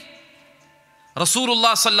scary.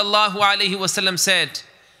 Rasulullah sallallahu alaihi wasallam said,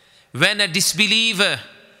 when a disbeliever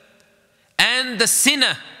and the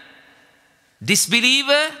sinner,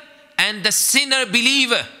 disbeliever and the sinner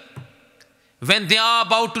believer, when they are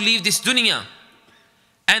about to leave this dunya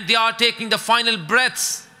and they are taking the final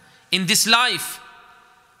breaths in this life,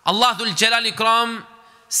 Allah Dhul Jalal Ikram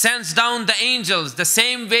sends down the angels the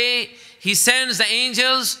same way He sends the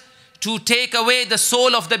angels to take away the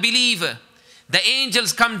soul of the believer. The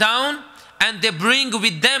angels come down and they bring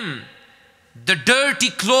with them the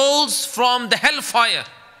dirty clothes from the hellfire.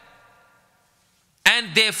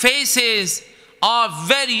 And their faces are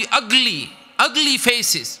very ugly, ugly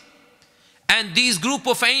faces. And this group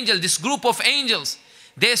of angels,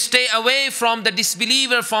 they stay away from the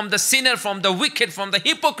disbeliever, from the sinner, from the wicked, from the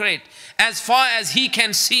hypocrite, as far as he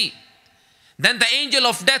can see. Then the angel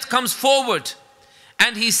of death comes forward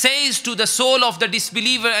and he says to the soul of the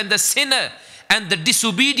disbeliever and the sinner and the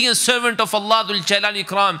disobedient servant of Allah Dhul Jalal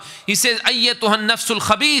Ikram, he says, Ayyatuha nafsul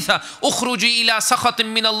khabitha, ukhruji ila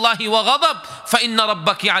sakhatin min Allahi wa ghadab, fa inna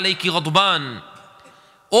rabbaki alayki ghadban.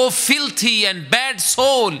 O filthy and bad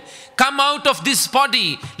soul, come out of this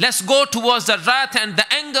body. Let's go towards the wrath and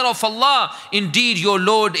the anger of Allah. Indeed, your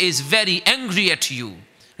Lord is very angry at you.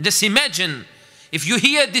 Just imagine, if you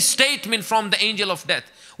hear this statement from the angel of death,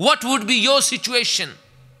 what would be your situation?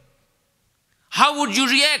 How would you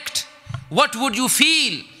react? What would you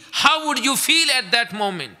feel? How would you feel at that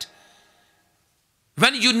moment?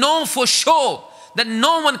 When you know for sure that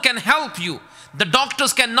no one can help you. The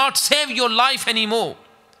doctors cannot save your life anymore.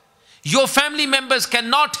 Your family members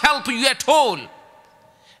cannot help you at all.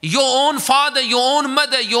 Your own father, your own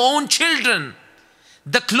mother, your own children,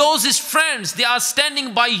 the closest friends, they are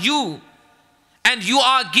standing by you. And you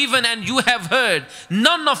are given and you have heard.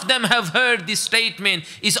 None of them have heard this statement.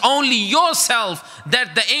 It's only yourself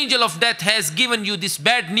that the angel of death has given you this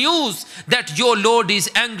bad news that your Lord is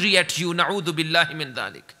angry at you. Na'udhu billahi min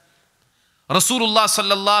dhalik. Rasulullah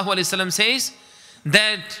sallallahu alaihi wasallam says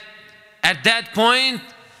that at that point,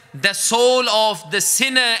 the soul of the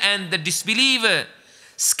sinner and the disbeliever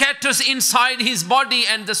scatters inside his body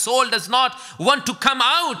and the soul does not want to come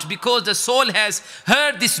out because the soul has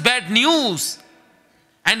heard this bad news.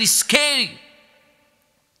 And it's scary.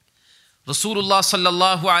 Rasulullah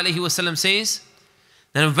sallallahu alaihi wasallam says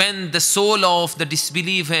that when the soul of the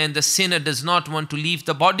disbeliever and the sinner does not want to leave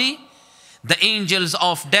the body, the angels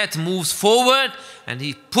of death moves forward and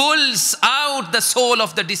he pulls out the soul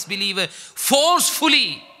of the disbeliever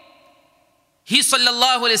forcefully. He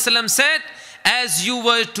sallallahu alaihi wasallam said, as you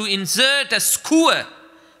were to insert a skewer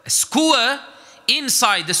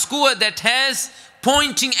inside, the skewer that has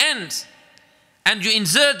pointing ends. And you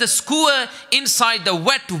insert the skewer inside the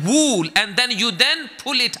wet wool and then you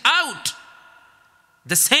pull it out.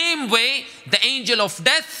 The same way the angel of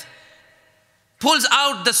death pulls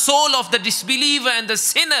out the soul of the disbeliever and the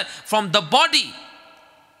sinner from the body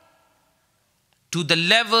to the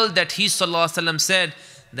level that he sallallahu alaihi wasallam said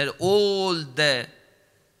that all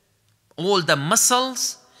the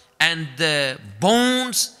muscles and the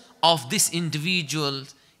bones of this individual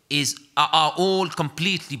are all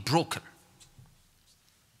completely broken.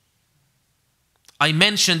 I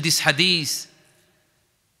mentioned this hadith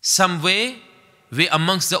somewhere where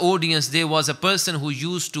amongst the audience there was a person who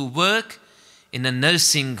used to work in a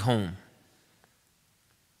nursing home.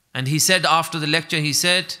 And he said after the lecture, he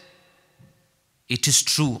said, it is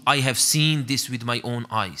true, I have seen this with my own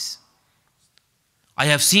eyes. I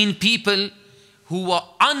have seen people who were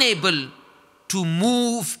unable to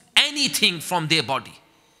move anything from their body.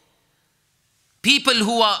 People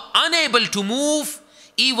who are unable to move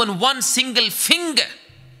even one single finger.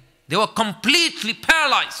 They were completely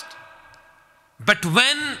paralyzed. But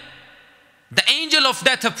when the angel of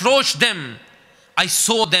death approached them, I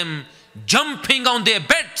saw them jumping on their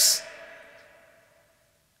beds.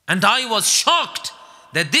 And I was shocked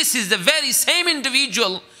that this is the very same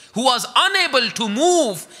individual who was unable to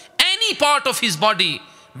move any part of his body,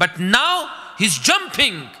 but now he's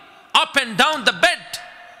jumping up and down the bed.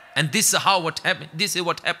 And this is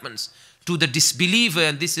what happens to the disbeliever,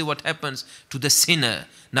 and this is what happens to the sinner.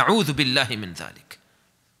 Na'udhu billahi min dhalik.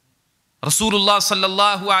 Rasulullah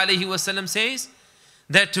sallallahu alayhi wasallam says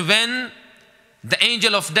that when the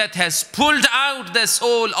angel of death has pulled out the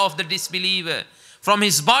soul of the disbeliever from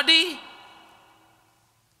his body,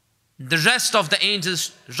 the rest of the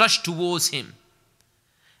angels rush towards him.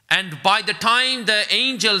 And by the time the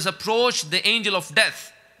angels approach the angel of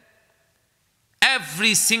death,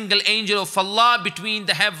 every single angel of Allah between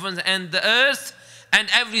the heavens and the earth, and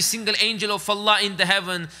every single angel of Allah in the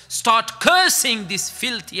heaven start cursing this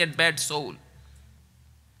filthy and bad soul.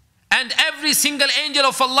 And every single angel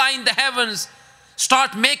of Allah in the heavens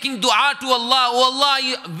start making dua to Allah. Oh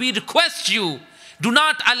Allah, we request you, do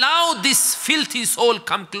not allow this filthy soul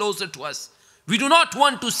come closer to us. We do not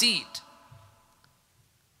want to see it.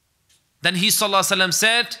 Then he sallallahu alaihi wasallam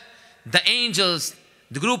said, the angels,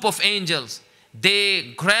 the group of angels,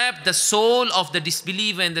 they grab the soul of the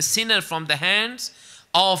disbeliever and the sinner from the hands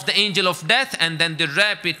of the angel of death, and then they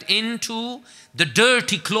wrap it into the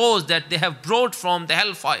dirty clothes that they have brought from the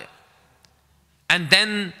hellfire. And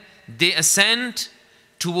then they ascend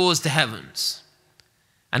towards the heavens.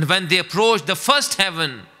 And when they approach the first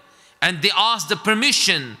heaven, and they ask the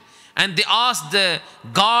permission, and they ask the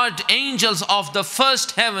guard angels of the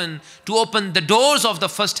first heaven to open the doors of the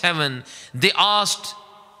first heaven, they asked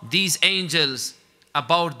these angels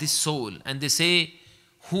about this soul, and they say,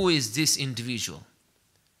 who is this individual?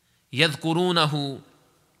 يذكرونه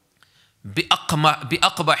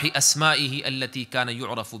بأقبح أسمائه التي كان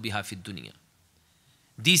يعرف بها في الدنيا.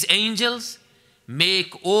 These angels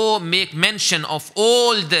make mention of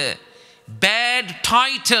all the bad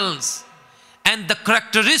titles and the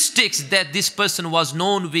characteristics that this person was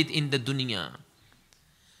known with in the dunya.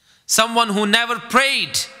 Someone who never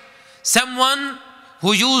prayed, someone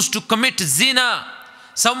who used to commit zina,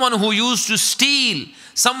 someone who used to steal,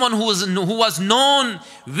 someone who was known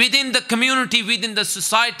within the community, within the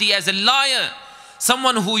society as a liar,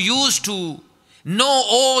 someone who used to know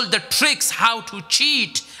all the tricks how to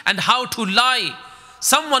cheat and how to lie,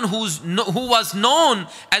 someone who was known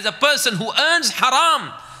as a person who earns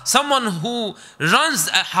haram, someone who runs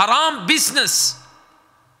a haram business,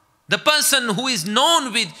 the person who is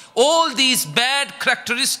known with all these bad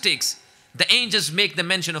characteristics. The angels make the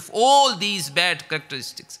mention of all these bad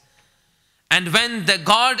characteristics. And when the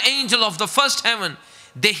guard angel of the first heaven,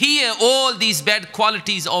 they hear all these bad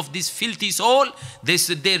qualities of this filthy soul, they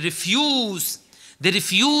refuse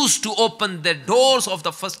to open the doors of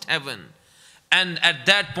the first heaven. And at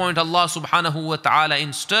that point, Allah subhanahu wa ta'ala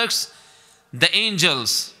instructs the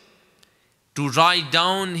angels to write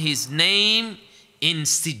down his name in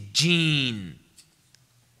Sijjeen.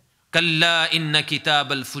 كلا إن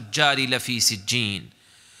كتاب الفجار لفي سجين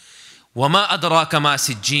وما أدراك ما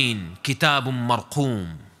سجين كتاب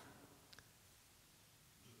مرقوم.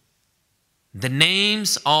 The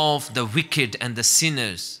names of the wicked and the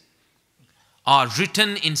sinners are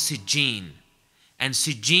written in Sijjeen, and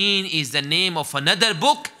Sijjeen is the name of another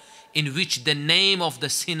book in which the name of the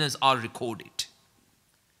sinners are recorded.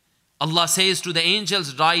 Allah says to the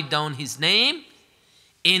angels, write down his name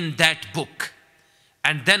in that book.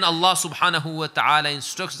 And then Allah subhanahu wa ta'ala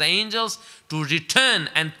instructs the angels to return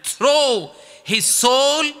and throw his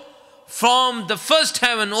soul from the first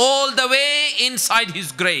heaven all the way inside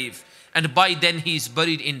his grave. And by then he is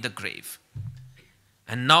buried in the grave.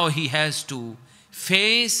 And now he has to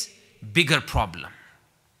face bigger problem.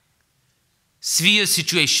 Severe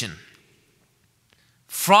situation.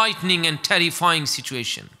 Frightening and terrifying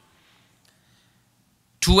situation.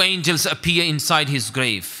 Two angels appear inside his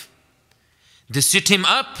grave. They sit him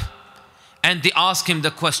up and they ask him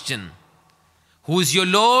the question, who is your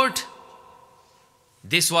Lord?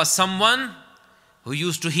 This was someone who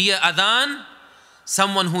used to hear adhan,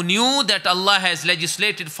 someone who knew that Allah has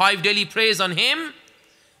legislated 5 daily prayers on him,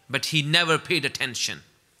 but he never paid attention.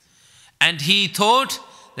 And he thought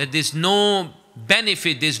that there's no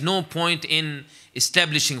benefit, there's no point in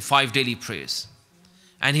establishing 5 daily prayers.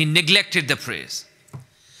 And he neglected the prayers.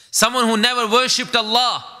 Someone who never worshipped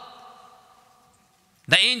Allah.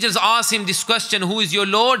 The angels ask him this question, who is your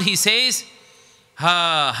Lord? He says,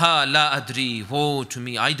 ha la adri, woe to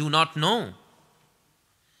me, I do not know.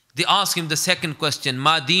 They ask him the second question,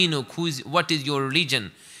 ma dinuk, what is your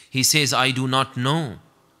religion? He says, I do not know.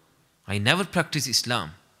 I never practice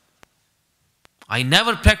Islam. I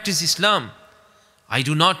never practice Islam. I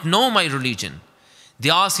do not know my religion. They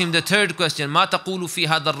ask him the third question, ma taqulu fi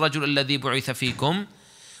hadha ar-rajul alladhi bu'itha fikum?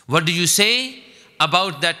 What do you say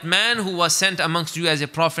about that man who was sent amongst you as a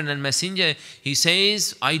prophet and messenger? He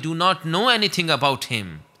says, I do not know anything about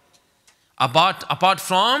him. Apart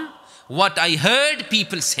from what I heard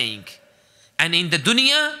people saying. And in the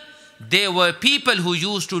dunya, there were people who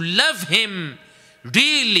used to love him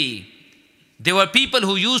really. There were people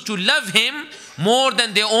who used to love him more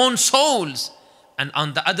than their own souls. And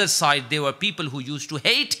on the other side, there were people who used to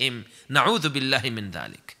hate him. Na'udhu billahi min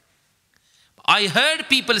dhalik. I heard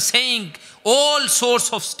people saying all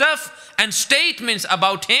sorts of stuff and statements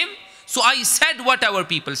about him. So I said whatever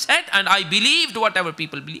people said and I believed whatever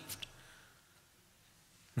people believed.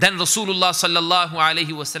 Then Rasulullah sallallahu alayhi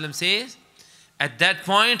wasallam says, at that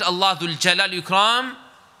point, Allah Dhul Jalal Ikram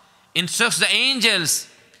instructs the angels,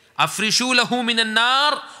 Afrishu lahu min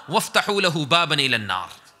an-nar, waftahu lahu baban ila an-nar.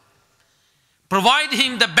 Provide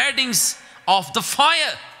him the beddings of the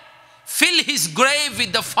fire. Fill his grave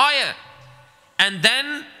with the fire. And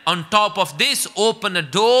then on top of this, open a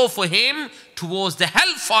door for him towards the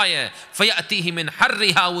hellfire. فَيَأْتِهِ مِنْ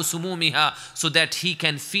حَرِّهَا وَسُمُومِهَا, so that he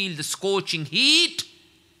can feel the scorching heat.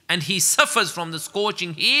 And he suffers from the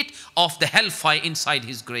scorching heat of the hellfire inside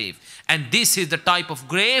his grave. And this is the type of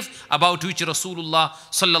grave about which Rasulullah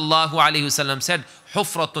sallallahu alayhi wasallam said,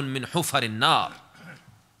 حُفْرَةٌ مِّنْ حُفَرِ النَّارِ.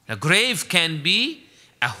 A grave can be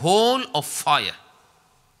a hole of fire.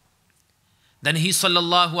 Then he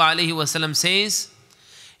sallallahu alayhi wasallam says,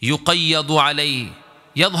 يُقَيَّضُ عَلَيْهِ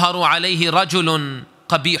يَظْهَرُ عَلَيْهِ رَجُلٌ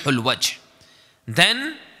قَبِيحُ الْوَجْهِ.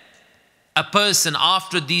 Then a person,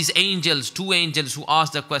 after these angels, two angels who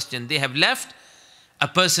asked the question, they have left, a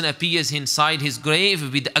person appears inside his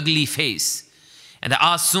grave with ugly face. And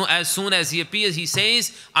as soon as he appears, he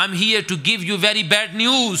says, I'm here to give you very bad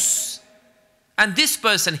news. And this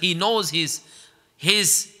person, he knows his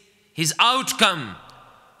outcome.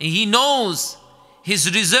 He knows his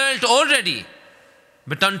result already.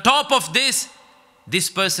 But on top of this, this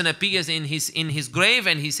person appears in his grave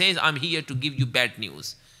and he says, I'm here to give you bad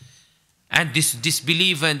news. And this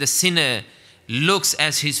disbeliever and the sinner looks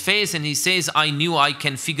at his face and he says, I knew, I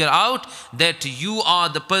can figure out that you are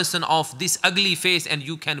the person of this ugly face and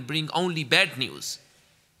you can bring only bad news.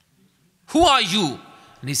 Who are you?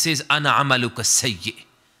 And he says, Ana amaluka sayyi.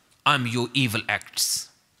 I'm your evil acts.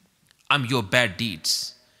 I'm your bad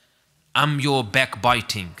deeds. I'm your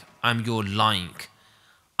backbiting. I'm your lying.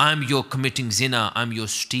 I'm your committing zina. I'm your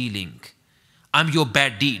stealing. I'm your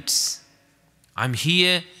bad deeds. I'm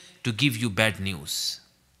here to give you bad news.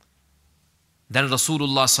 Then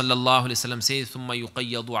Rasulullah sallallahu alayhi wasallam says, ثُمَّ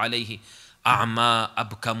يُقَيَّضُ عَلَيْهِ أَعْمَى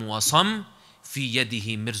أَبْكَمُ وَصَمْ فِي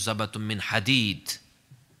يَدِهِ مِرْزَبَةٌ مِّنْ حَدِيدٍ.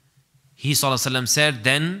 He sallallahu alayhi wasallam said,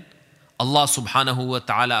 then Allah subhanahu wa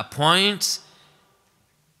ta'ala appoints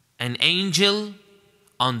an angel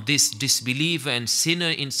on this disbeliever and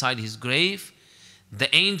sinner inside his grave.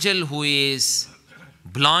 The angel who is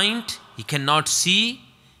blind, he cannot see,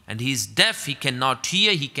 and he is deaf, he cannot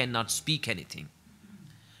hear, he cannot speak anything.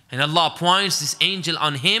 And Allah appoints this angel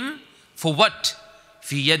on him for what?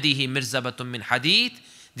 فِي يَدِهِ مِرْزَبَةٌ مِّنْ حَدِيدٍ.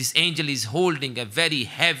 This angel is holding a very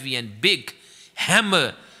heavy and big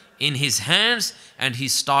hammer in his hands, and he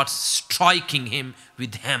starts striking him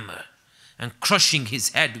with hammer and crushing his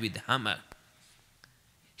head with hammer.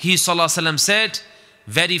 He sallallahu alaihi wasallam said,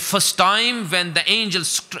 very first time when this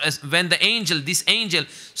angel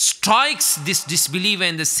strikes this disbeliever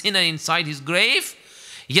and the sinner inside his grave,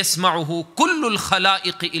 يَسْمَعُهُ كُلُّ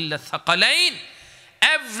الْخَلَائِقِ إِلَّا الثَّقَلَيْنِ.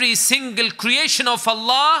 Every single creation of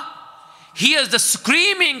Allah hears the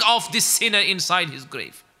screaming of this sinner inside his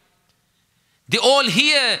grave. They all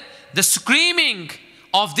hear the screaming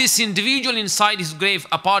of this individual inside his grave,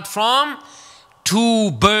 apart from two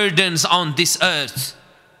burdens on this earth.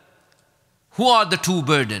 Who are the two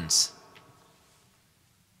burdens?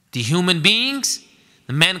 The human beings,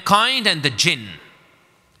 the mankind, and the jinn.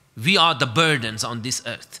 We are the burdens on this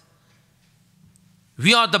earth.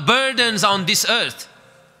 We are the burdens on this earth.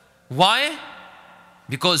 Why?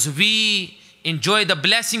 Because we enjoy the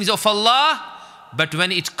blessings of Allah, but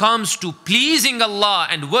when it comes to pleasing Allah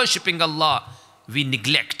and worshipping Allah, we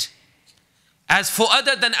neglect. As for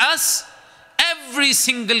other than us, every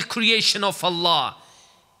single creation of Allah,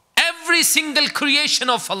 every single creation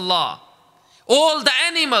of Allah, all the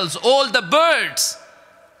animals, all the birds,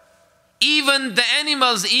 even the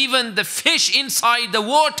animals, even the fish inside the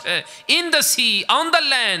water, in the sea, on the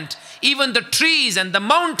land, even the trees and the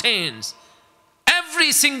mountains,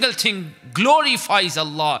 every single thing glorifies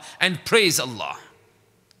Allah and praise Allah.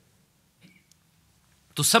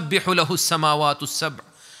 تسبح له السماوات السبع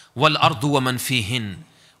والأرض ومن فيهن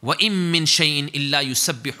وإن من شيء إلا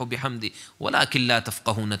يسبح بحمده ولكن لا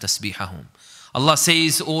تفقهون تسبيحهم. Allah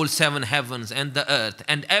says all seven heavens and the earth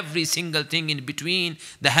and every single thing in between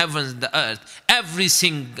the heavens and the earth, every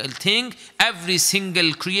single thing, every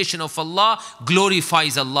single creation of Allah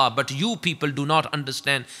glorifies Allah. But you people do not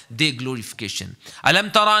understand their glorification.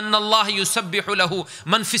 أَلَمْ تَرَ أَنَّ اللَّهَ يُسَبِّحُ لَهُ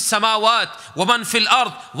مَنْ فِي السَّمَاوَاتِ وَمَنْ فِي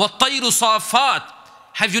الْأَرْضِ وَالطَّيْرُ صَافَّاتِ.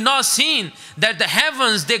 Have you not seen that the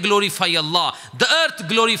heavens, they glorify Allah, the earth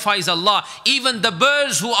glorifies Allah, even the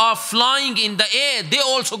birds who are flying in the air, they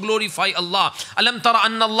also glorify Allah. أَلَمْ تَرَ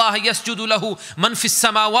أَنَّ اللَّهَ يَسْجُدُ لَهُ مَنْ فِي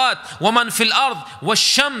السَّمَاوَاتِ وَمَنْ فِي الْأَرْضِ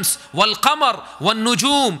وَالشَّمْسِ وَالْقَمَرِ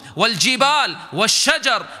وَالنُّجُومِ وَالْجِبَالِ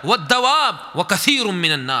وَالشَّجَرِ وَالدَّوَابِ وَكَثِيرٌ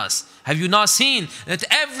مِّنَ النَّاسِ. Have you not seen that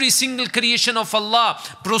every single creation of Allah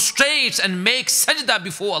prostrates and makes sajda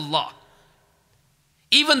before Allah?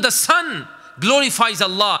 Even the sun glorifies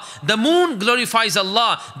Allah, the moon glorifies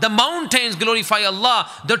Allah, the mountains glorify Allah,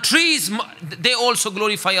 the trees, they also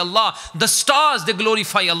glorify Allah, the stars, they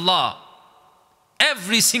glorify Allah.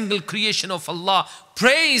 Every single creation of Allah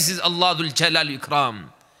praises Allah Dhul Jalal Ikram.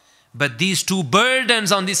 But these two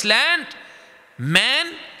burdens on this land,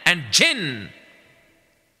 man and jinn,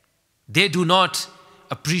 they do not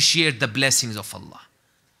appreciate the blessings of Allah.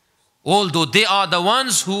 Although they are the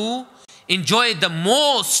ones who enjoy the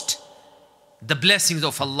most the blessings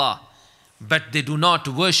of Allah, but they do not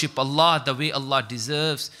worship Allah the way Allah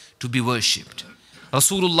deserves to be worshipped.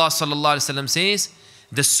 Rasulullah sallallahu alaihi wasallam says,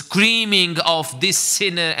 the screaming of this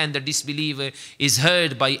sinner and the disbeliever is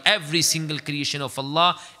heard by every single creation of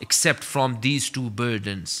Allah except from these two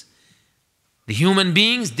burdens. The human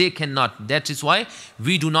beings, they cannot. That is why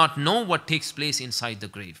we do not know what takes place inside the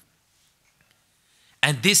grave.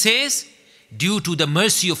 And this is due to the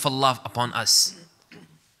mercy of Allah upon us.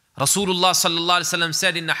 Rasulullah sallallahu alaihi wasallam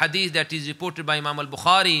said in a hadith that is reported by Imam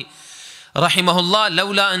al-Bukhari rahimahullah,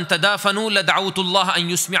 لولا أن تدافنوا لدعوت الله أن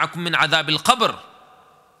يسمعكم من عذاب القبر.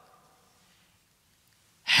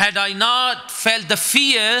 Had I not felt the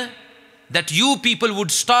fear that you people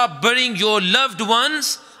would stop burying your loved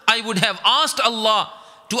ones, I would have asked Allah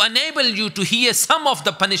to enable you to hear some of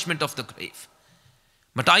the punishment of the grave.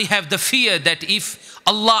 But I have the fear that if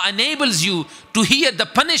Allah enables you to hear the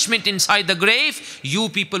punishment inside the grave, you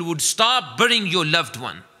people would stop burying your loved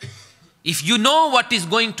one. If you know what is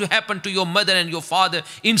going to happen to your mother and your father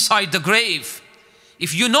inside the grave,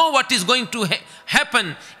 if you know what is going to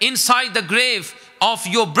happen inside the grave of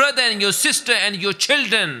your brother and your sister and your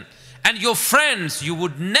children and your friends, you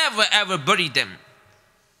would never ever bury them.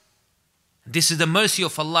 This is the mercy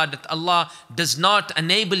of Allah, that Allah does not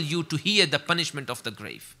enable you to hear the punishment of the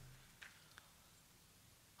grave.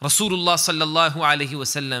 Rasulullah sallallahu alaihi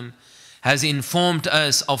wasallam has informed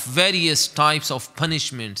us of various types of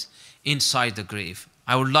punishments inside the grave.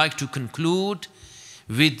 I would like to conclude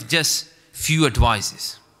with just few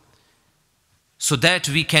advices so that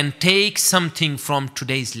we can take something from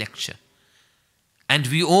today's lecture. And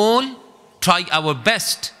we all try our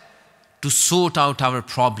best to sort out our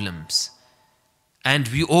problems. And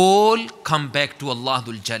we all come back to Allah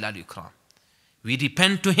Dhul Jalal Ikram. We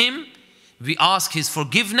repent to Him, we ask His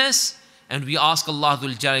forgiveness, and we ask Allah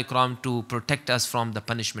Dhul Jalal Ikram to protect us from the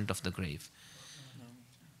punishment of the grave.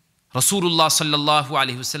 Rasulullah sallallahu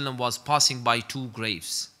alaihi wasallam was passing by two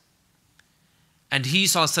graves, and he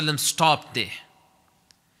sallallahu alaihi wasallam stopped there.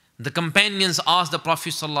 The companions asked the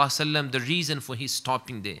Prophet sallallahu alaihi wasallam the reason for his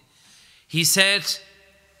stopping there. He said,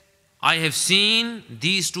 I have seen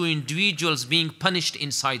these two individuals being punished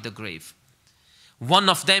inside the grave. One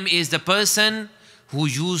of them is the person who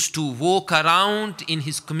used to walk around in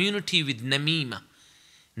his community with namima.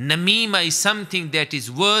 Namima is something that is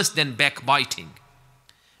worse than backbiting.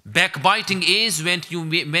 Backbiting is when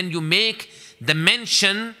you make the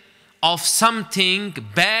mention of something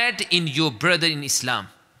bad in your brother in Islam.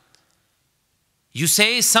 You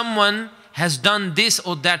say someone has done this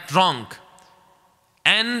or that wrong,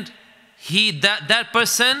 and that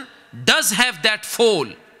person does have that fall,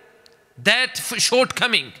 that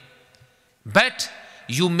shortcoming, but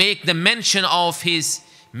you make the mention of his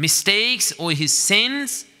mistakes or his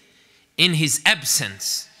sins in his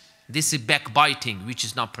absence. This is backbiting, which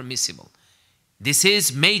is not permissible. This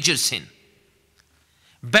is major sin.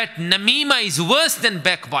 But namima is worse than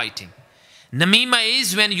backbiting. Namima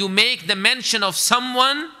is when you make the mention of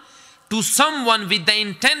someone to someone with the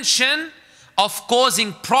intention of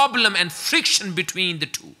causing problem and friction between the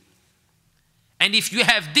two. And if you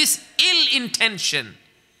have this ill intention,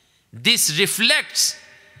 this reflects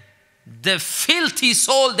the filthy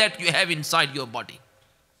soul that you have inside your body.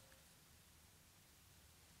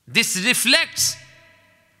 This reflects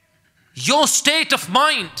your state of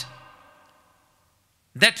mind,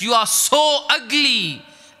 that you are so ugly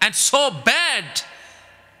and so bad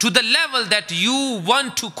to the level that you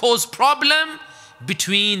want to cause problem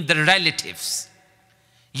between the relatives.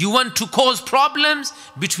 You want to cause problems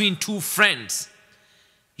between two friends.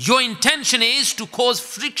 Your intention is to cause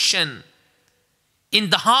friction in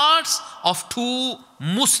the hearts of two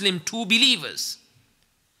believers.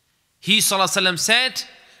 He ﷺ said,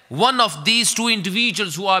 one of these two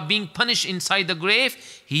individuals who are being punished inside the grave,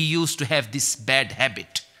 he used to have this bad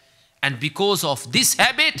habit. And because of this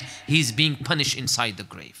habit, he is being punished inside the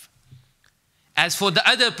grave. As for the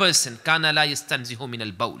other person, كَانَ لَا يَسْتَنْزِهُ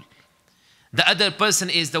مِنَ الْبَوْلِ, the other person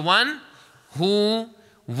is the one who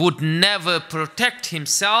would never protect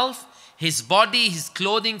himself, his body, his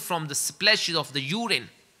clothing from the splashes of the urine.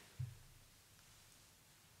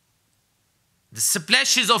 The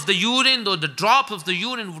splashes of the urine or the drop of the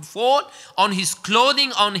urine would fall on his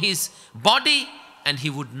clothing, on his body, and he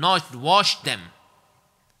would not wash them.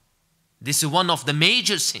 This is one of the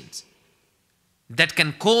major sins that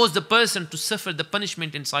can cause the person to suffer the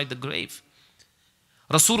punishment inside the grave.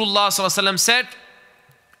 Rasulullah ﷺ said,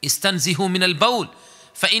 "Istanzihu min al-bawl,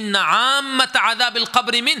 fa inna ammat adab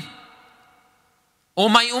al-qabr min." O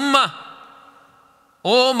my ummah,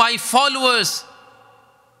 O my followers,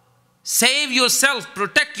 save yourself,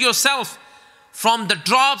 protect yourself from the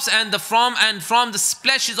drops and from the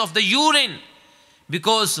splashes of the urine,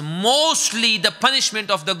 because mostly the punishment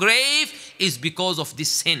of the grave is because of this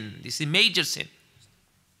sin. This is a major sin.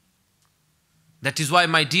 That is why,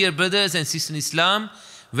 my dear brothers and sisters in Islam,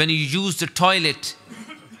 when you use the toilet,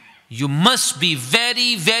 you must be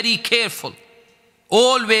very, very careful.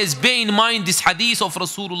 Always bear in mind this hadith of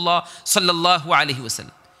Rasulullah sallallahu alaihi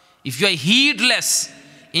wasallam. If you are heedless,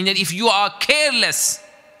 if you are careless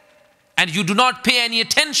and you do not pay any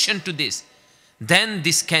attention to this, then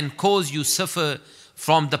this can cause you suffer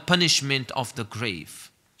from the punishment of the grave.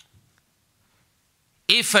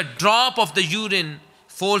 If a drop of the urine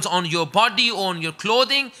falls on your body or on your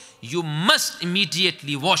clothing, you must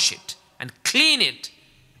immediately wash it and clean it.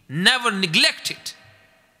 Never neglect it.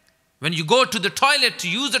 When you go to the toilet to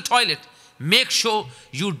use the toilet, make sure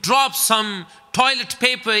you drop some toilet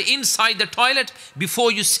paper inside the toilet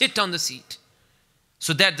before you sit on the seat,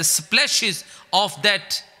 so that the splashes of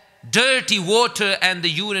that dirty water and the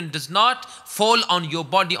urine does not fall on your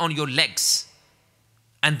body, on your legs.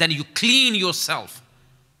 And then you clean yourself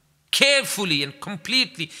carefully and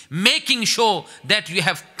completely, making sure that you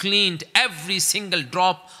have cleaned every single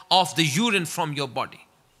drop of the urine from your body.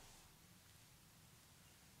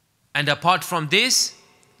 And apart from this,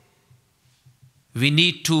 we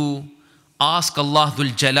need to ask Allah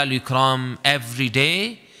Dhul Jalal Ikram every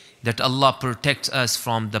day that Allah protects us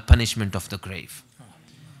from the punishment of the grave.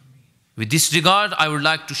 With this regard, I would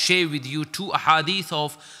like to share with you two ahadith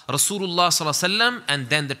of Rasulullah sallallahu alaihi wasallam, and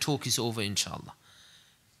then the talk is over, inshallah.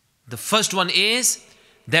 The first one is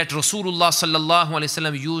that Rasulullah sallallahu alaihi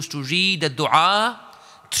wasallam used to read the dua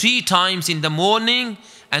 3 times in the morning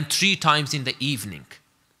and 3 times in the evening.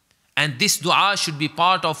 And this dua should be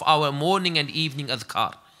part of our morning and evening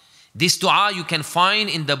adhkar. This dua you can find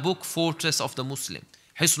in the book Fortress of the Muslim,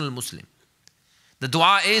 Hisnul Muslim. The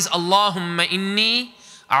dua is, Allahumma inni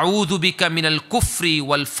a'udhu bika min al-kufri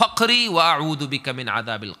wal-faqri wa a'udhu bika min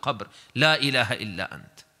adhab al-qabr. La ilaha illa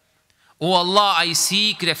ant. O Allah, I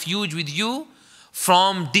seek refuge with you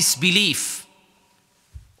from disbelief.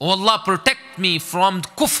 O Allah, protect me from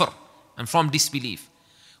kufr and from disbelief.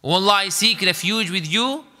 O Allah, I seek refuge with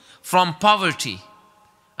you from poverty.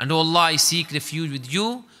 And O Allah, I seek refuge with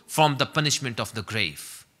you from the punishment of the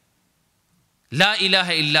grave. La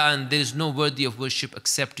ilaha illa ant. There is no worthy of worship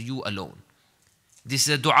except you alone. This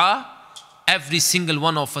is a dua. Every single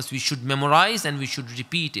one of us, we should memorize and we should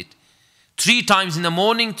repeat it 3 times in the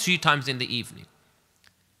morning, 3 times in the evening.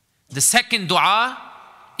 The second dua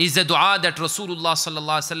is the dua that Rasulullah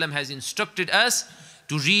sallallahu alaihi wasallam has instructed us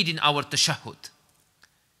to read in our tashahhud.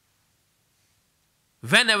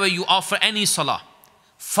 Whenever you offer any salah,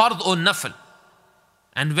 fard or nafil,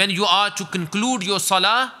 and when you are to conclude your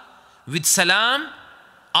salah with salam,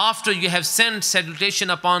 after you have sent salutation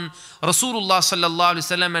upon Rasulullah sallallahu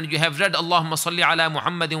alaihi wasallam and you have read Allahumma salli ala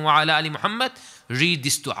Muhammadin wa ala ali Muhammad, read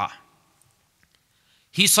this dua.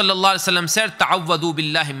 He sallallahu alaihi wasallam said, ta'awwadu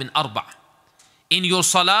billahi min arba'. In your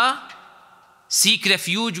salah, seek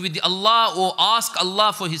refuge with Allah or ask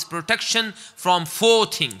Allah for His protection from 4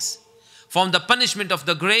 things. From the punishment of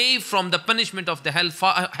the grave, from the punishment of the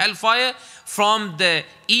hellfire, from the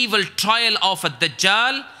evil trial of a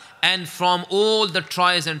Dajjal, and from all the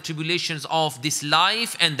trials and tribulations of this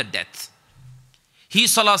life and the death. He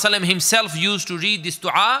ﷺ himself used to read this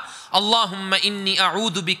dua, Allahumma inni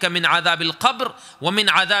a'udhu bika min adhab al-qabr, wa min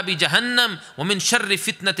adhab jahannam, wa min sharri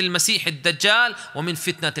fitnat al-masih al-dajjal, wa min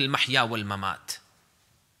fitnat al-mahya wal-mamat.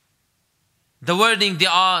 The wording,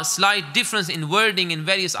 there are slight difference in wording in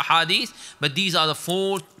various ahadith, but these are the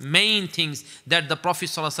 4 main things that the Prophet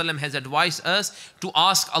ﷺ has advised us to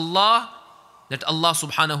ask Allah, that Allah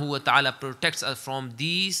subhanahu wa ta'ala protects us from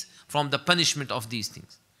these, from the punishment of these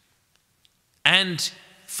things. And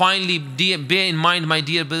finally, bear in mind, my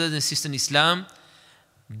dear brothers and sisters in Islam,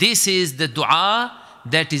 this is the dua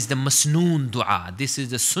that is the masnoon dua. This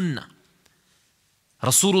is the sunnah.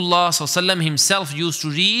 Rasulullah ﷺ himself used to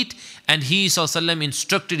read, and he ﷺ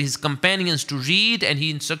instructed his companions to read, and he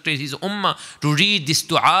instructed his ummah to read this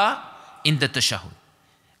dua in the tashahhud.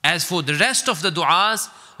 As for the rest of the du'as,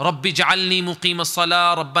 رَبِّ اجْعَلْنِي مُقِيمَ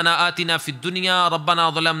الصَّلَاةِ رَبَّنَا آتِنَا فِي الدُّنْيَا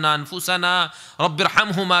رَبَّنَا ظَلَمْنَا أَنفُسَنَا رَبِّ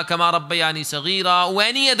ارْحَمْهُمَا كَمَا رَبَّيَانِي صَغِيرًا, or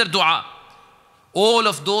any other dua. All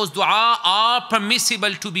of those dua are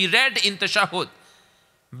permissible to be read in tashahhud.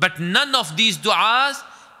 But none of these du'as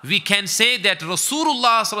we can say that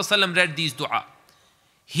Rasulullah ﷺ read these dua.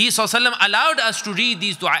 He ﷺ allowed us to read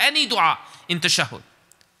these dua, any dua in tashahhud.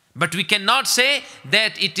 But we cannot say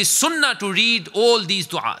that it is sunnah to read all these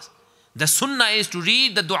du'as. The sunnah is to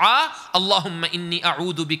read the dua, Allahumma inni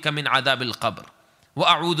a'udhu bika min adhab al-qabr, wa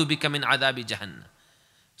a'udhu bika min adhab jahannam.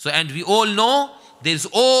 So, and we all know there is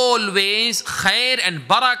always khair and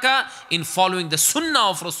barakah in following the sunnah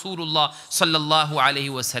of Rasulullah sallallahu alayhi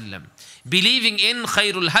wasallam. Believing in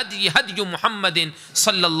khairul hadi Muhammadin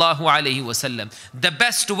sallallahu alayhi wasallam. The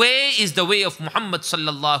best way is the way of Muhammad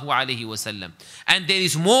sallallahu alayhi wasallam. And there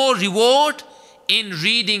is more reward in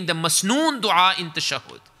reading the masnoon dua in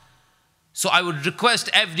tashahhud. So I would request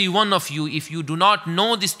every one of you, if you do not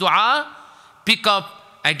know this dua, pick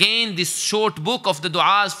up again this short book of the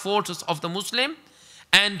du'as, fortress of the Muslim,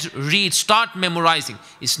 and read, start memorizing.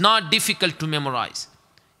 It's not difficult to memorize.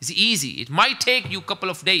 It's easy. It might take you a couple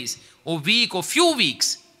of days, or week, or few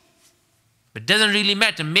weeks. But it doesn't really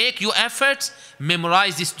matter. Make your efforts,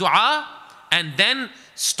 memorize this dua, and then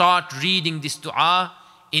start reading this dua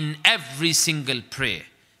in every single prayer.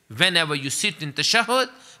 Whenever you sit in tashahhud,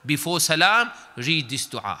 before salam, read this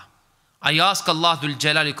dua. I ask Allah Dhul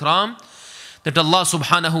Jalal Ikram that Allah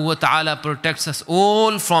subhanahu wa ta'ala protects us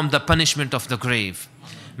all from the punishment of the grave.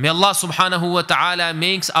 May Allah subhanahu wa ta'ala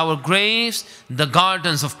makes our graves the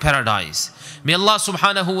gardens of paradise. May Allah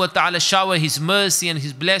subhanahu wa ta'ala shower His mercy and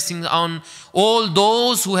His blessings on all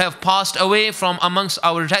those who have passed away from amongst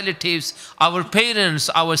our relatives, our parents,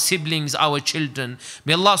 our siblings, our children.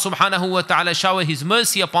 May Allah subhanahu wa ta'ala shower His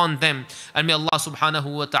mercy upon them. And may Allah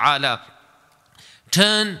subhanahu wa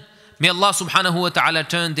ta'ala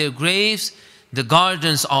turn their graves the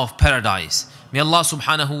gardens of paradise. May Allah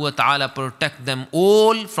subhanahu wa ta'ala protect them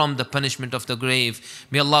all from the punishment of the grave.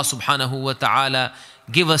 May Allah subhanahu wa ta'ala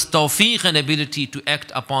give us tawfiq and ability to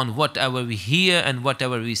act upon whatever we hear and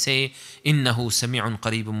whatever we say. Innahu sami'un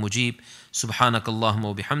qareebun mujib. Subhanakallahumma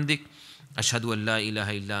wa bihamdik. Ashhadu an la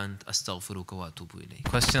ilaha illa ant astaghfiruka wa atubu ilayk.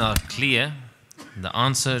 Questions are clear. The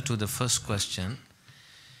answer to the first question,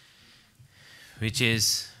 which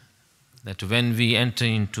is that when we enter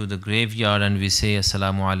into the graveyard and we say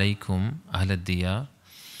Assalamu alaikum Ahlad Diyar,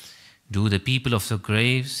 do the people of the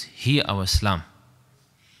graves hear our salam?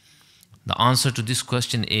 The answer to this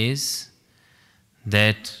question is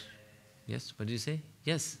that, yes, what did you say?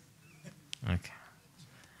 Yes. Okay.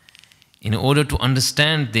 In order to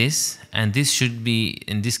understand this, and this should be,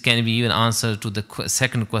 and this can be even answer to the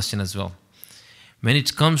second question as well. When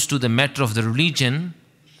it comes to the matter of the religion,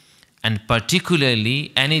 and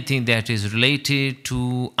particularly anything that is related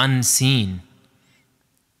to unseen,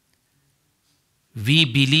 we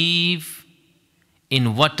believe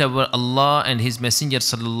in whatever Allah and His Messenger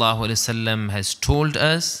sallallahu alaihi wasallam has told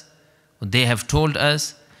us, they have told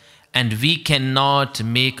us, and we cannot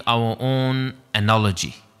make our own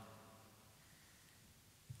analogy.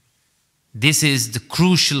 This is the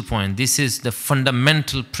crucial point. This is the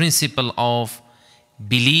fundamental principle of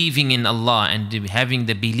believing in Allah and having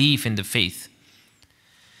the belief in the faith.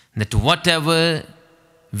 That whatever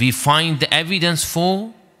we find the evidence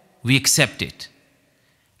for, we accept it.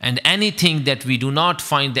 And anything that we do not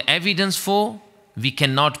find the evidence for, we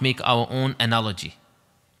cannot make our own analogy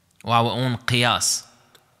or our own qiyas.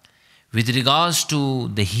 With regards to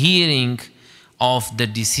the hearing of the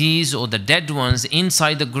deceased or the dead ones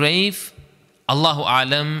inside the grave, Allahu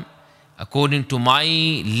Alam, according to my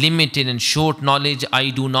limited and short knowledge, I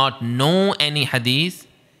do not know any hadith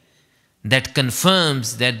that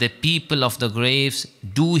confirms that the people of the graves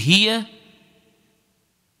do hear.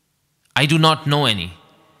 I do not know any.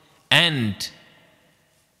 And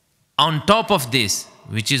on top of this,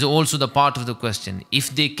 which is also the part of the question, if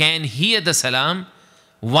they can hear the salam,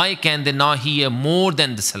 why can they not hear more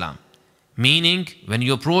than the salam? Meaning, when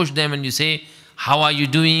you approach them and you say, how are you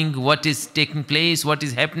doing? What is taking place? What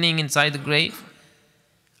is happening inside the grave?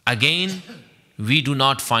 Again, we do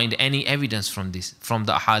not find any evidence from this, from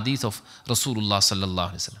the hadith of Rasulullah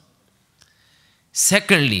sallallahu alaihi wasallam.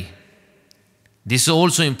 Secondly, this is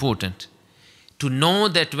also important to know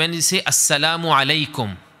that when you say Assalamu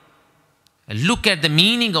alaikum, look at the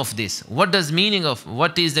meaning of this. What is the meaning of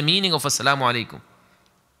Assalamu alaikum?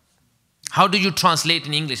 How do you translate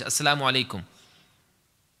in English Assalamu alaikum?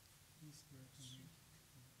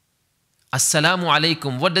 Assalamu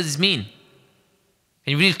alaikum, what does this mean?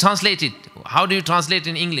 And you will translate it. How do you translate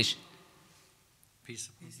in English?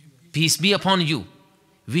 Peace be upon you.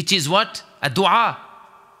 Which is what? A dua.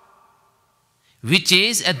 Which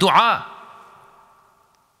is a dua.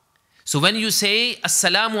 So when you say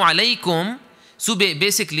Assalamu alaikum, so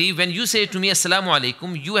basically when you say to me Assalamu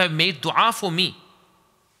alaikum, you have made dua for me.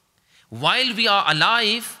 While we are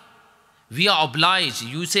alive, we are obliged.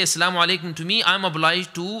 You say Assalamu alaikum to me, I am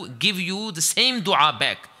obliged to give you the same dua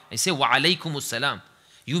back. I say Wa alaikum assalam.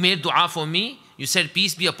 You made dua for me, you said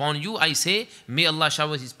peace be upon you. I say may Allah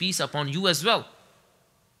shower His peace upon you as well.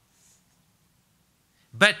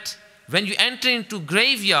 But when you enter into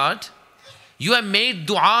graveyard, you have made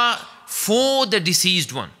dua for the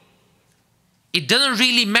deceased one. It doesn't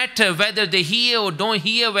really matter whether they hear or don't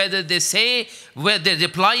hear, whether they say, whether they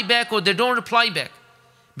reply back or they don't reply back.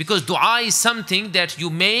 Because dua is something that you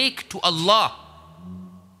make to Allah.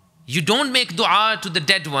 You don't make dua to the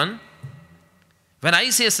dead one. When I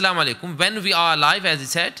say Assalamu alaikum, when we are alive, as I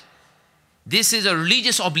said, this is a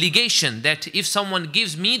religious obligation that if someone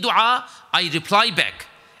gives me dua, I reply back.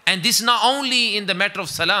 And this is not only in the matter of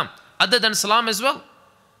salam, other than salam as well.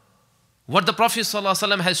 What the Prophet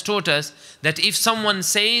ﷺ has taught us, that if someone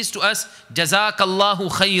says to us, Jazakallahu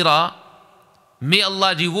khaira, may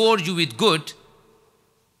Allah reward you with good.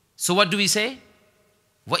 So what do we say?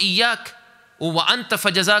 Wa iyyak, or wa anta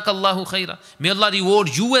fajazakallahu khaira. May Allah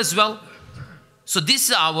reward you as well. So this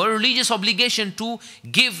is our religious obligation to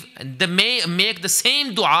give, make the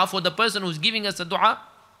same dua for the person who's giving us the dua.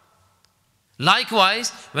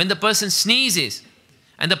 Likewise, when the person sneezes,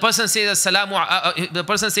 and the person says the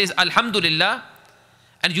person says Alhamdulillah,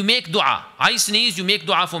 and you make dua. I sneeze, you make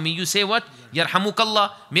dua for me. You say what?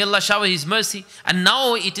 Yarhamukallah, may Allah shower His mercy. And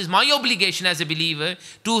now it is my obligation as a believer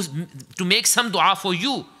to make some dua for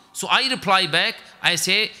you. So I reply back, I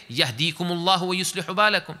say Yahdikumullahu wa yuslihu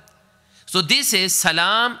balakum. So this is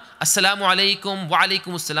salam, assalamu alaikum, wa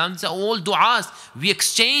alaikum assalam. These are all du'as. We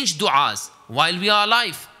exchange du'as while we are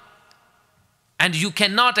alive. And you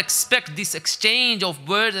cannot expect this exchange of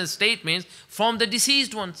words and statements from the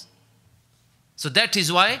deceased ones. So that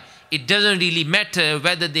is why it doesn't really matter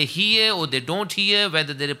whether they hear or they don't hear,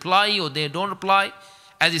 whether they reply or they don't reply.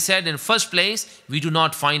 As I said, in first place, we do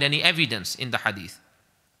not find any evidence in the hadith.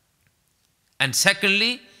 And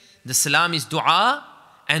secondly, the salam is dua,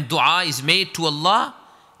 and dua is made to Allah,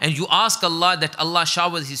 and you ask Allah that Allah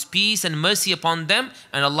showers His peace and mercy upon them,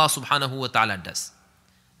 and Allah subhanahu wa ta'ala does.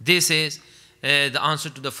 This is the answer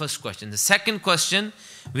to the first question. The second question,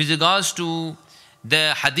 with regards to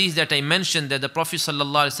the hadith that I mentioned, that the Prophet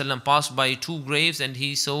ﷺ passed by two graves and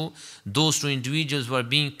he saw those two individuals were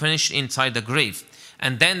being punished inside the grave.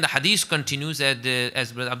 And then the hadith continues,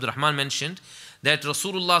 as Brother Abdul Rahman mentioned, that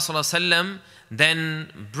Rasulullah ﷺ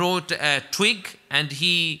then brought a twig and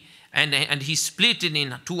he split it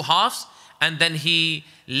in two halves, and then he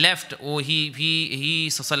left, or he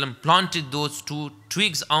ﷺ planted those two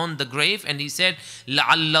twigs on the grave, and he said,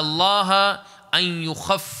 لَعَلَّ اللَّهَ أَن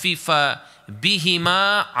يُخَفِّفَ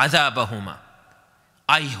بِهِمَا عَذَابَهُمَا.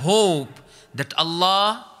 I hope that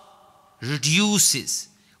Allah reduces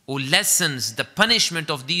or lessens the punishment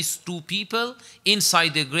of these two people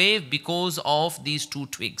inside the grave because of these two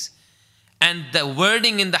twigs. And the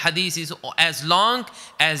wording in the hadith is, as long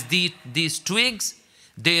as these twigs,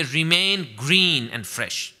 they remain green and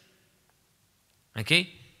fresh. Okay?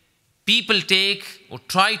 People take or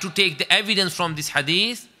try to take the evidence from this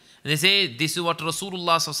hadith, and they say this is what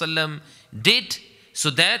Rasulullah ﷺ did, so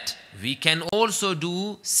that we can also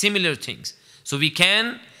do similar things. So we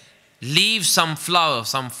can leave some flowers,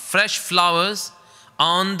 some fresh flowers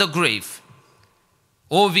on the grave.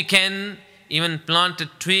 Or we can, even plant a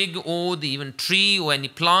twig or even tree or any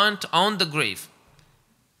plant on the grave,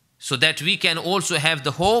 so that we can also have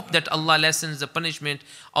the hope that Allah lessens the punishment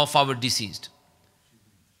of our deceased.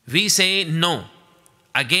 We say no.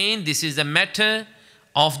 Again, this is a matter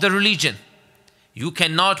of the religion. You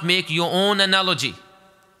cannot make your own analogy.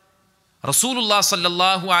 Rasulullah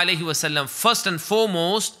sallallahu alaihi wasallam, first and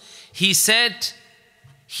foremost, he said,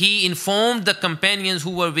 he informed the companions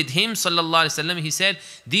who were with him sallallahu alaihi wasallam, he said,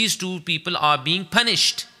 these two people are being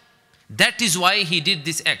punished. That is why he did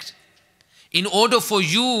this act. In order for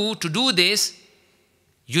you to do this,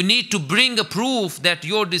 you need to bring a proof that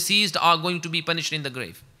your deceased are going to be punished in the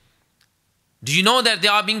grave. Do you know that they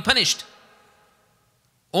are being punished?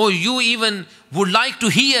 Or you even would like to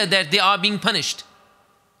hear that they are being punished?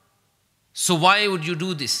 So why would you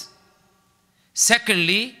do this?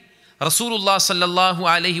 Secondly, Rasulullah sallallahu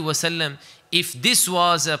alaihi wasallam, if this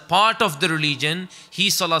was a part of the religion, he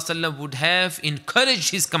sallallahu alaihi wasallam would have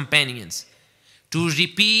encouraged his companions to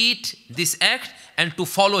repeat this act and to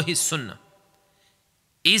follow his sunnah.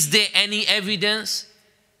 Is there any evidence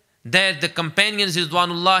that the companions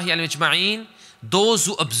ridwanullahi alayhim ajma'een, those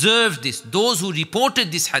who observed this, those who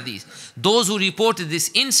reported this hadith, those who reported this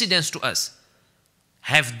incidents to us,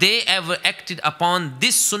 have they ever acted upon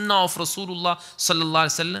this sunnah of Rasulullah sallallahu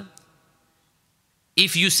alaihi wasallam?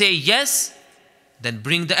 If you say yes, then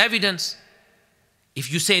bring the evidence.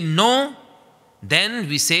 If you say no, then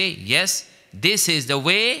we say yes, this is the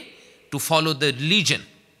way to follow the religion.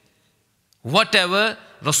 Whatever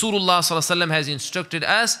Rasulullah sallallahu alaihi wasallam has instructed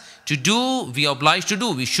us to do, we are obliged to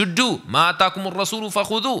do. We should do. مَا أَتَاكُمُ الرَّسُولُ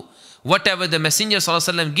فَخُذُوهُ. Whatever the Messenger sallallahu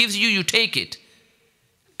alaihi wasallam gives you, you take it.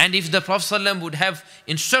 And if the Prophet sallallahu alaihi wasallam would have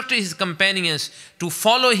instructed his companions to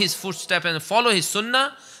follow his footsteps and follow his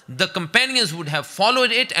sunnah, the companions would have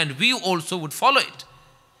followed it and we also would follow it.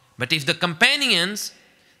 But if the companions,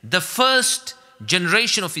 the first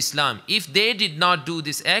generation of Islam, if they did not do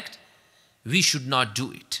this act, we should not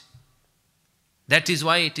do it. That is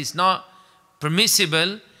why it is not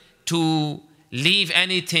permissible to leave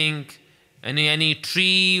anything, any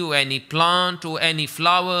tree or any plant or any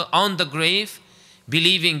flower on the grave,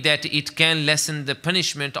 believing that it can lessen the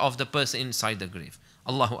punishment of the person inside the grave.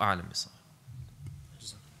 Allahu a'lam. If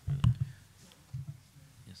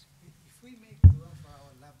we make dua for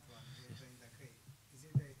our loved one who is in the grave,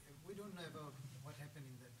 we don't know about what happened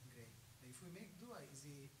in that grave. If we make dua,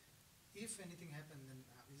 if anything happened, then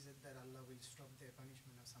is it that Allah will stop their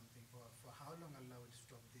punishment or something? Or for how long Allah will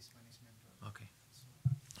stop this punishment?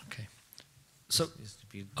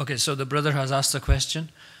 Okay, so the brother has asked a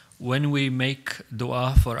question. When we make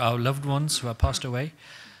dua for our loved ones who have passed away,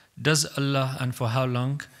 does Allah, and for how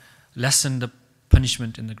long, lessen the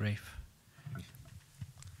punishment in the grave?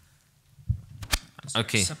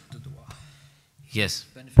 Okay. Yes.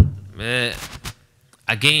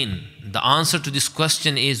 Again, the answer to this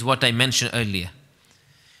question is what I mentioned earlier.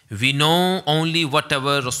 We know only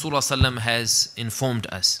whatever Rasulullah sallam has informed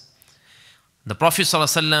us. The Prophet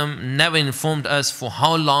sallam never informed us for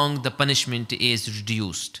how long the punishment is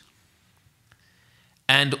reduced.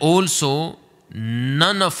 And also,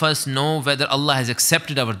 none of us know whether Allah has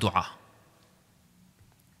accepted our dua.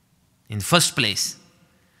 In the first place,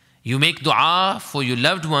 you make dua for your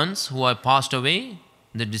loved ones who are passed away,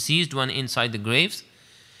 the deceased one inside the graves.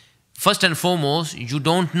 First and foremost, you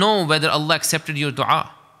don't know whether Allah accepted your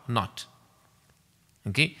dua or not.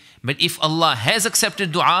 Okay? But if Allah has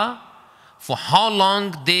accepted dua, for how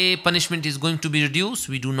long the punishment is going to be reduced,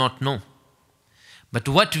 we do not know. But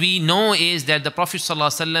what we know is that the Prophet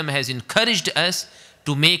ﷺ has encouraged us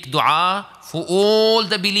to make dua for all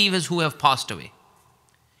the believers who have passed away,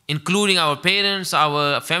 including our parents,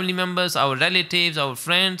 our family members, our relatives, our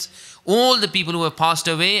friends, all the people who have passed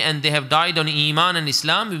away and they have died on Iman and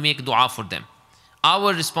Islam, we make dua for them.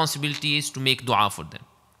 Our responsibility is to make dua for them.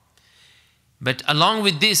 But along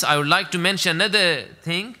with this, I would like to mention another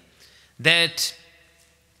thing, that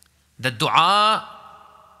the dua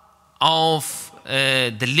of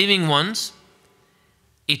the living ones,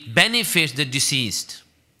 it benefits the deceased,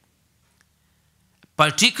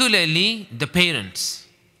 particularly the parents.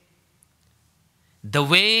 The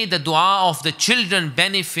way the dua of the children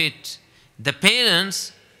benefit the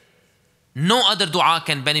parents, no other dua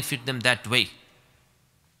can benefit them that way.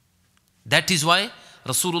 That is why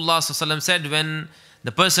Rasulullah ﷺ said, when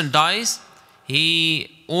the person dies,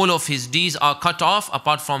 all of his deeds are cut off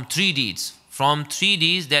apart from 3 deeds. From 3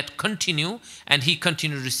 deeds that continue, and he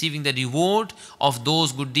continued receiving the reward of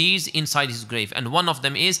those good deeds inside his grave. And one of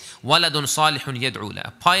them is waladun salihun yad'u la,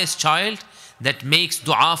 a pious child that makes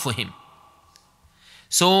dua for him.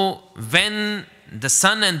 So when the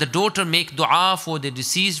son and the daughter make dua for the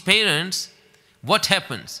deceased parents, what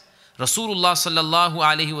happens? Rasulullah sallallahu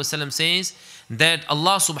alaihi wasallam says that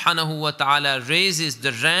Allah subhanahu wa ta'ala raises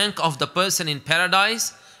the rank of the person in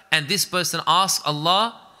paradise, and this person asks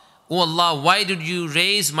Allah, "Oh Allah, why did you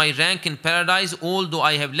raise my rank in paradise although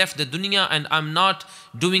I have left the dunya and I'm not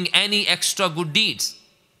doing any extra good deeds?"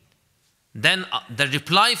 Then the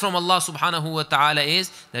reply from Allah subhanahu wa ta'ala is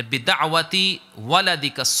that bida'wati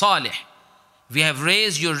waladika salih. We have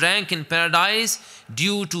raised your rank in paradise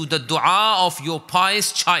due to the dua of your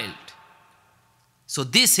pious child. So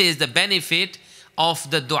this is the benefit of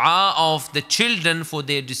the dua of the children for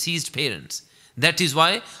their deceased parents. That is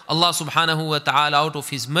why Allah subhanahu wa ta'ala out of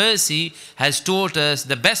His mercy has taught us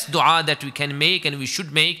the best dua that we can make and we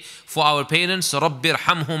should make for our parents. Rabbir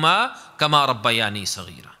hamhuma kama rabbayani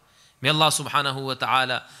saghira. May Allah subhanahu wa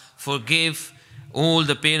ta'ala forgive all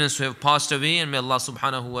the parents who have passed away, and may Allah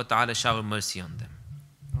subhanahu wa ta'ala shower mercy on them.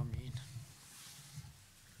 Ameen.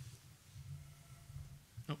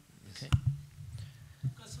 Oh, okay.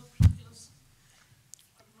 Because of, I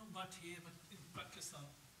don't know about here, but in Pakistan,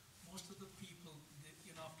 most of the people, they,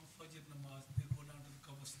 after Fajr namaz, they go down to the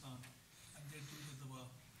Qabristan and they do the dua.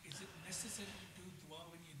 Is it necessary to do dua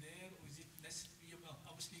when you're there, or is it necessary? Well,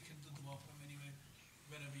 obviously you can do dua from anywhere,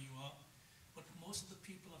 wherever you are. But most of the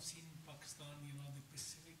people I've seen in Pakistan, they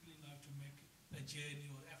specifically like to make a journey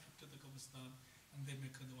or effort to the Qabristan and they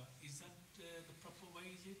make a dua. Is that the proper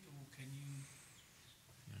way, is it, or can you?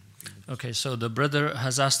 Okay, so the brother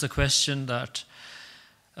has asked the question that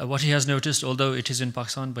what he has noticed, although it is in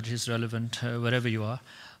Pakistan, but it is relevant wherever you are,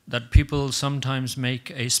 that people sometimes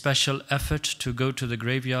make a special effort to go to the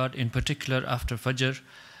graveyard, in particular after Fajr,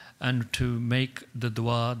 and to make the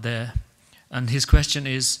dua there. And his question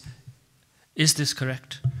is this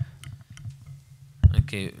correct?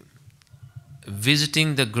 Okay.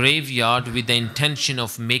 Visiting the graveyard with the intention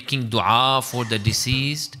of making dua for the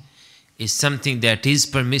deceased is something that is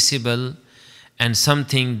permissible and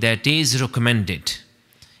something that is recommended.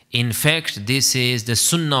 In fact, this is the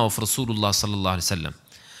sunnah of Rasulullah sallallahu alaihi wasallam.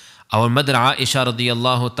 Our mother Aisha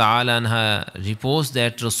radiyallahu ta'ala anha reports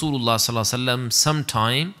that Rasulullah sallallahu alaihi wasallam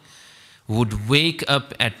sometime would wake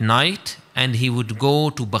up at night and he would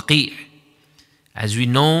go to Baqi'. As we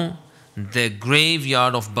know, the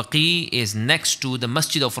graveyard of Baqi' is next to the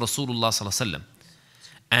masjid of Rasulullah sallallahu alaihi wasallam,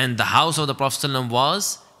 and the house of the Prophet sallallahu alaihi wasallam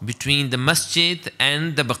was between the masjid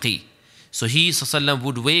and the Baqi'. So he sallallahu alaihi wasallam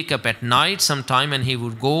would wake up at night sometime and he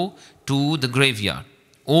would go to the graveyard.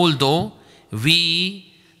 Although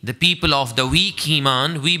we, the people of the weak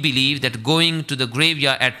iman, we believe that going to the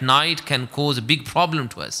graveyard at night can cause a big problem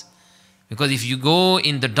to us. Because if you go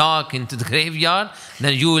in the dark into the graveyard,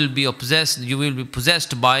 then you will be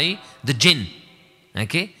possessed by the jinn.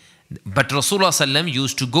 Okay? But Rasulullah sallam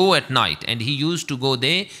used to go at night, and he used to go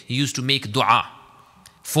there, he used to make dua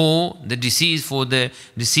for the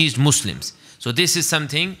deceased Muslims. So this is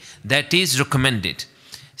something that is recommended.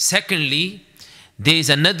 Secondly, there is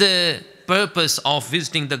another purpose of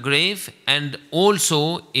visiting the grave, and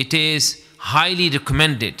also it is highly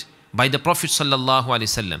recommended by the Prophet sallallahu alaihi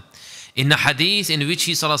wasallam. In a hadith in which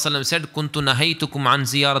he sallallahu alaihi wasallam said, "Kuntu nahaytukum an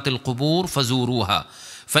ziyaratil qubur fazuruha,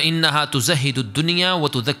 fa innaha tuzahhidu ad-dunya wa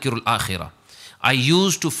tudhakkiru al-akhirah." I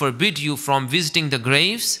used to forbid you from visiting the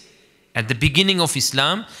graves at the beginning of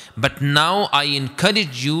Islam, but now I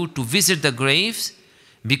encourage you to visit the graves,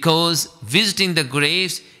 because visiting the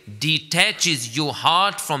graves detaches your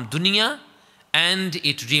heart from dunya and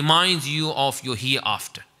it reminds you of your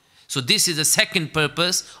hereafter. So this is the second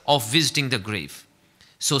purpose of visiting the grave.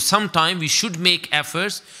 So sometime we should make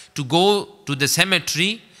efforts to go to the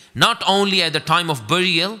cemetery, not only at the time of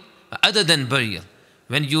burial, but other than burial.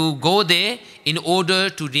 When you go there, in order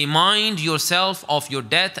to remind yourself of your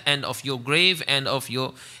death and of your grave and of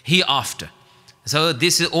your hereafter. So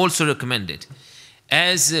this is also recommended.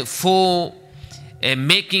 As for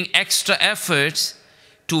making extra efforts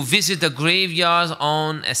to visit the graveyards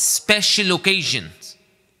on a special occasions,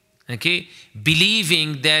 okay,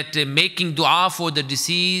 believing that making dua for the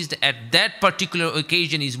deceased at that particular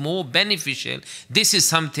occasion is more beneficial, this is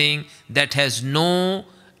something that has no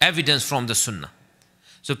evidence from the sunnah.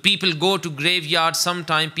 So people go to graveyard,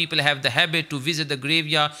 sometimes people have the habit to visit the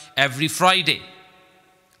graveyard every Friday.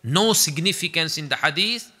 No significance in the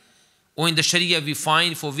hadith or in the Sharia we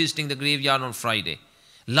find for visiting the graveyard on Friday.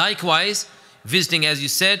 Likewise, visiting, as you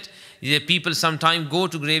said, the people sometimes go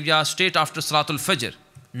to graveyard straight after Salatul Fajr.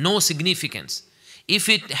 No significance. If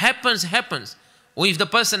it happens, happens. Or if the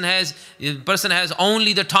person has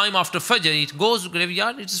only the time after Fajr, it goes to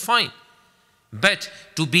graveyard, it is fine. But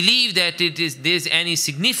to believe that there's any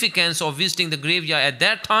significance of visiting the graveyard at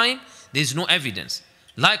that time, there is no evidence.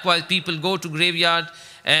 Likewise, people go to graveyard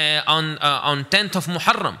on 10th of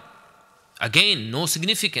Muharram. Again, no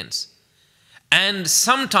significance. And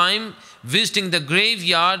sometime visiting the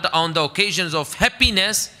graveyard on the occasions of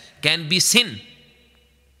happiness can be sin.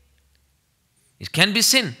 It can be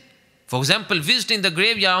sin. For example, visiting the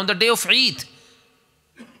graveyard on the day of Eid.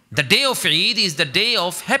 The day of Eid is the day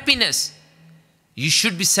of happiness. You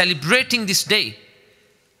should be celebrating this day.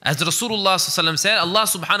 As Rasulullah said, Allah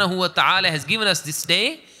subhanahu wa ta'ala has given us this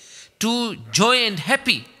day to joy and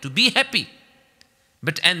happy, to be happy.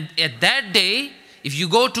 And at that day, if you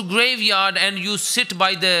go to graveyard and you sit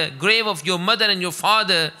by the grave of your mother and your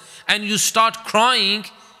father and you start crying,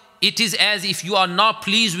 it is as if you are not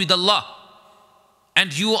pleased with Allah.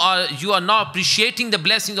 And you are not appreciating the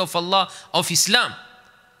blessings of Allah, of Islam.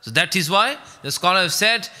 So that is why the scholar have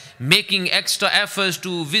said, making extra efforts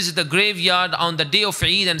to visit the graveyard on the day of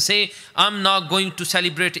Eid and say, I'm not going to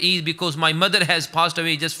celebrate Eid because my mother has passed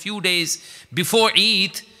away just few days before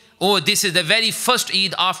Eid. Oh, this is the very first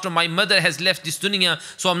Eid after my mother has left this dunya,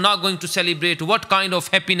 so I'm not going to celebrate. What kind of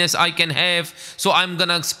happiness I can have? So I'm going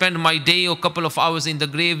to spend my day or couple of hours in the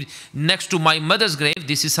grave next to my mother's grave.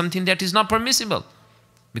 This is something that is not permissible.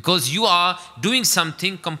 Because you are doing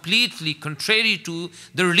something completely contrary to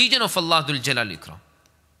the religion of Allah Dhul Jalal Ikram.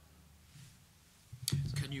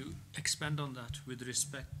 Can you expand on that with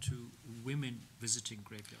respect to women visiting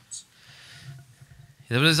graveyards?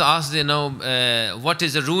 The brothers asked, what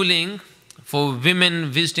is the ruling for women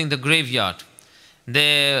visiting the graveyard?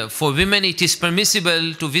 For women it is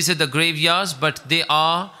permissible to visit the graveyards, but they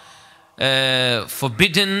are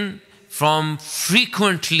forbidden from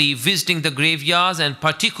frequently visiting the graveyards, and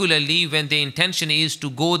particularly when the intention is to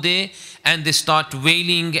go there and they start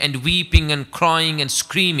wailing and weeping and crying and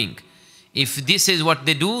screaming. If this is what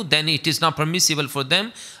they do, then it is not permissible for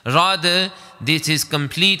them. Rather, this is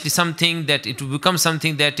completely something that it will become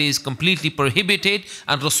something that is completely prohibited,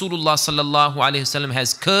 and Rasulullah sallallahu alaihi wasallam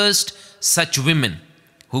has cursed such women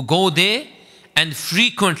who go there and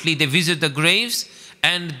frequently they visit the graves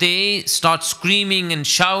and they start screaming and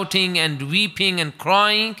shouting and weeping and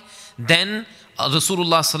crying. Then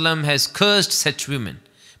Rasulullah sallam has cursed such women.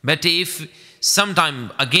 But if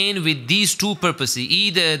sometime, again with these two purposes,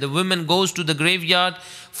 either the woman goes to the graveyard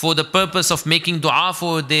for the purpose of making dua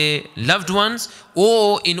for their loved ones,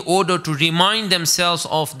 or in order to remind themselves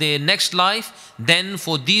of their next life, then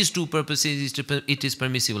for these two purposes it is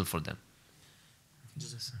permissible for them.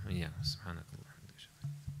 Yeah, subhanallah.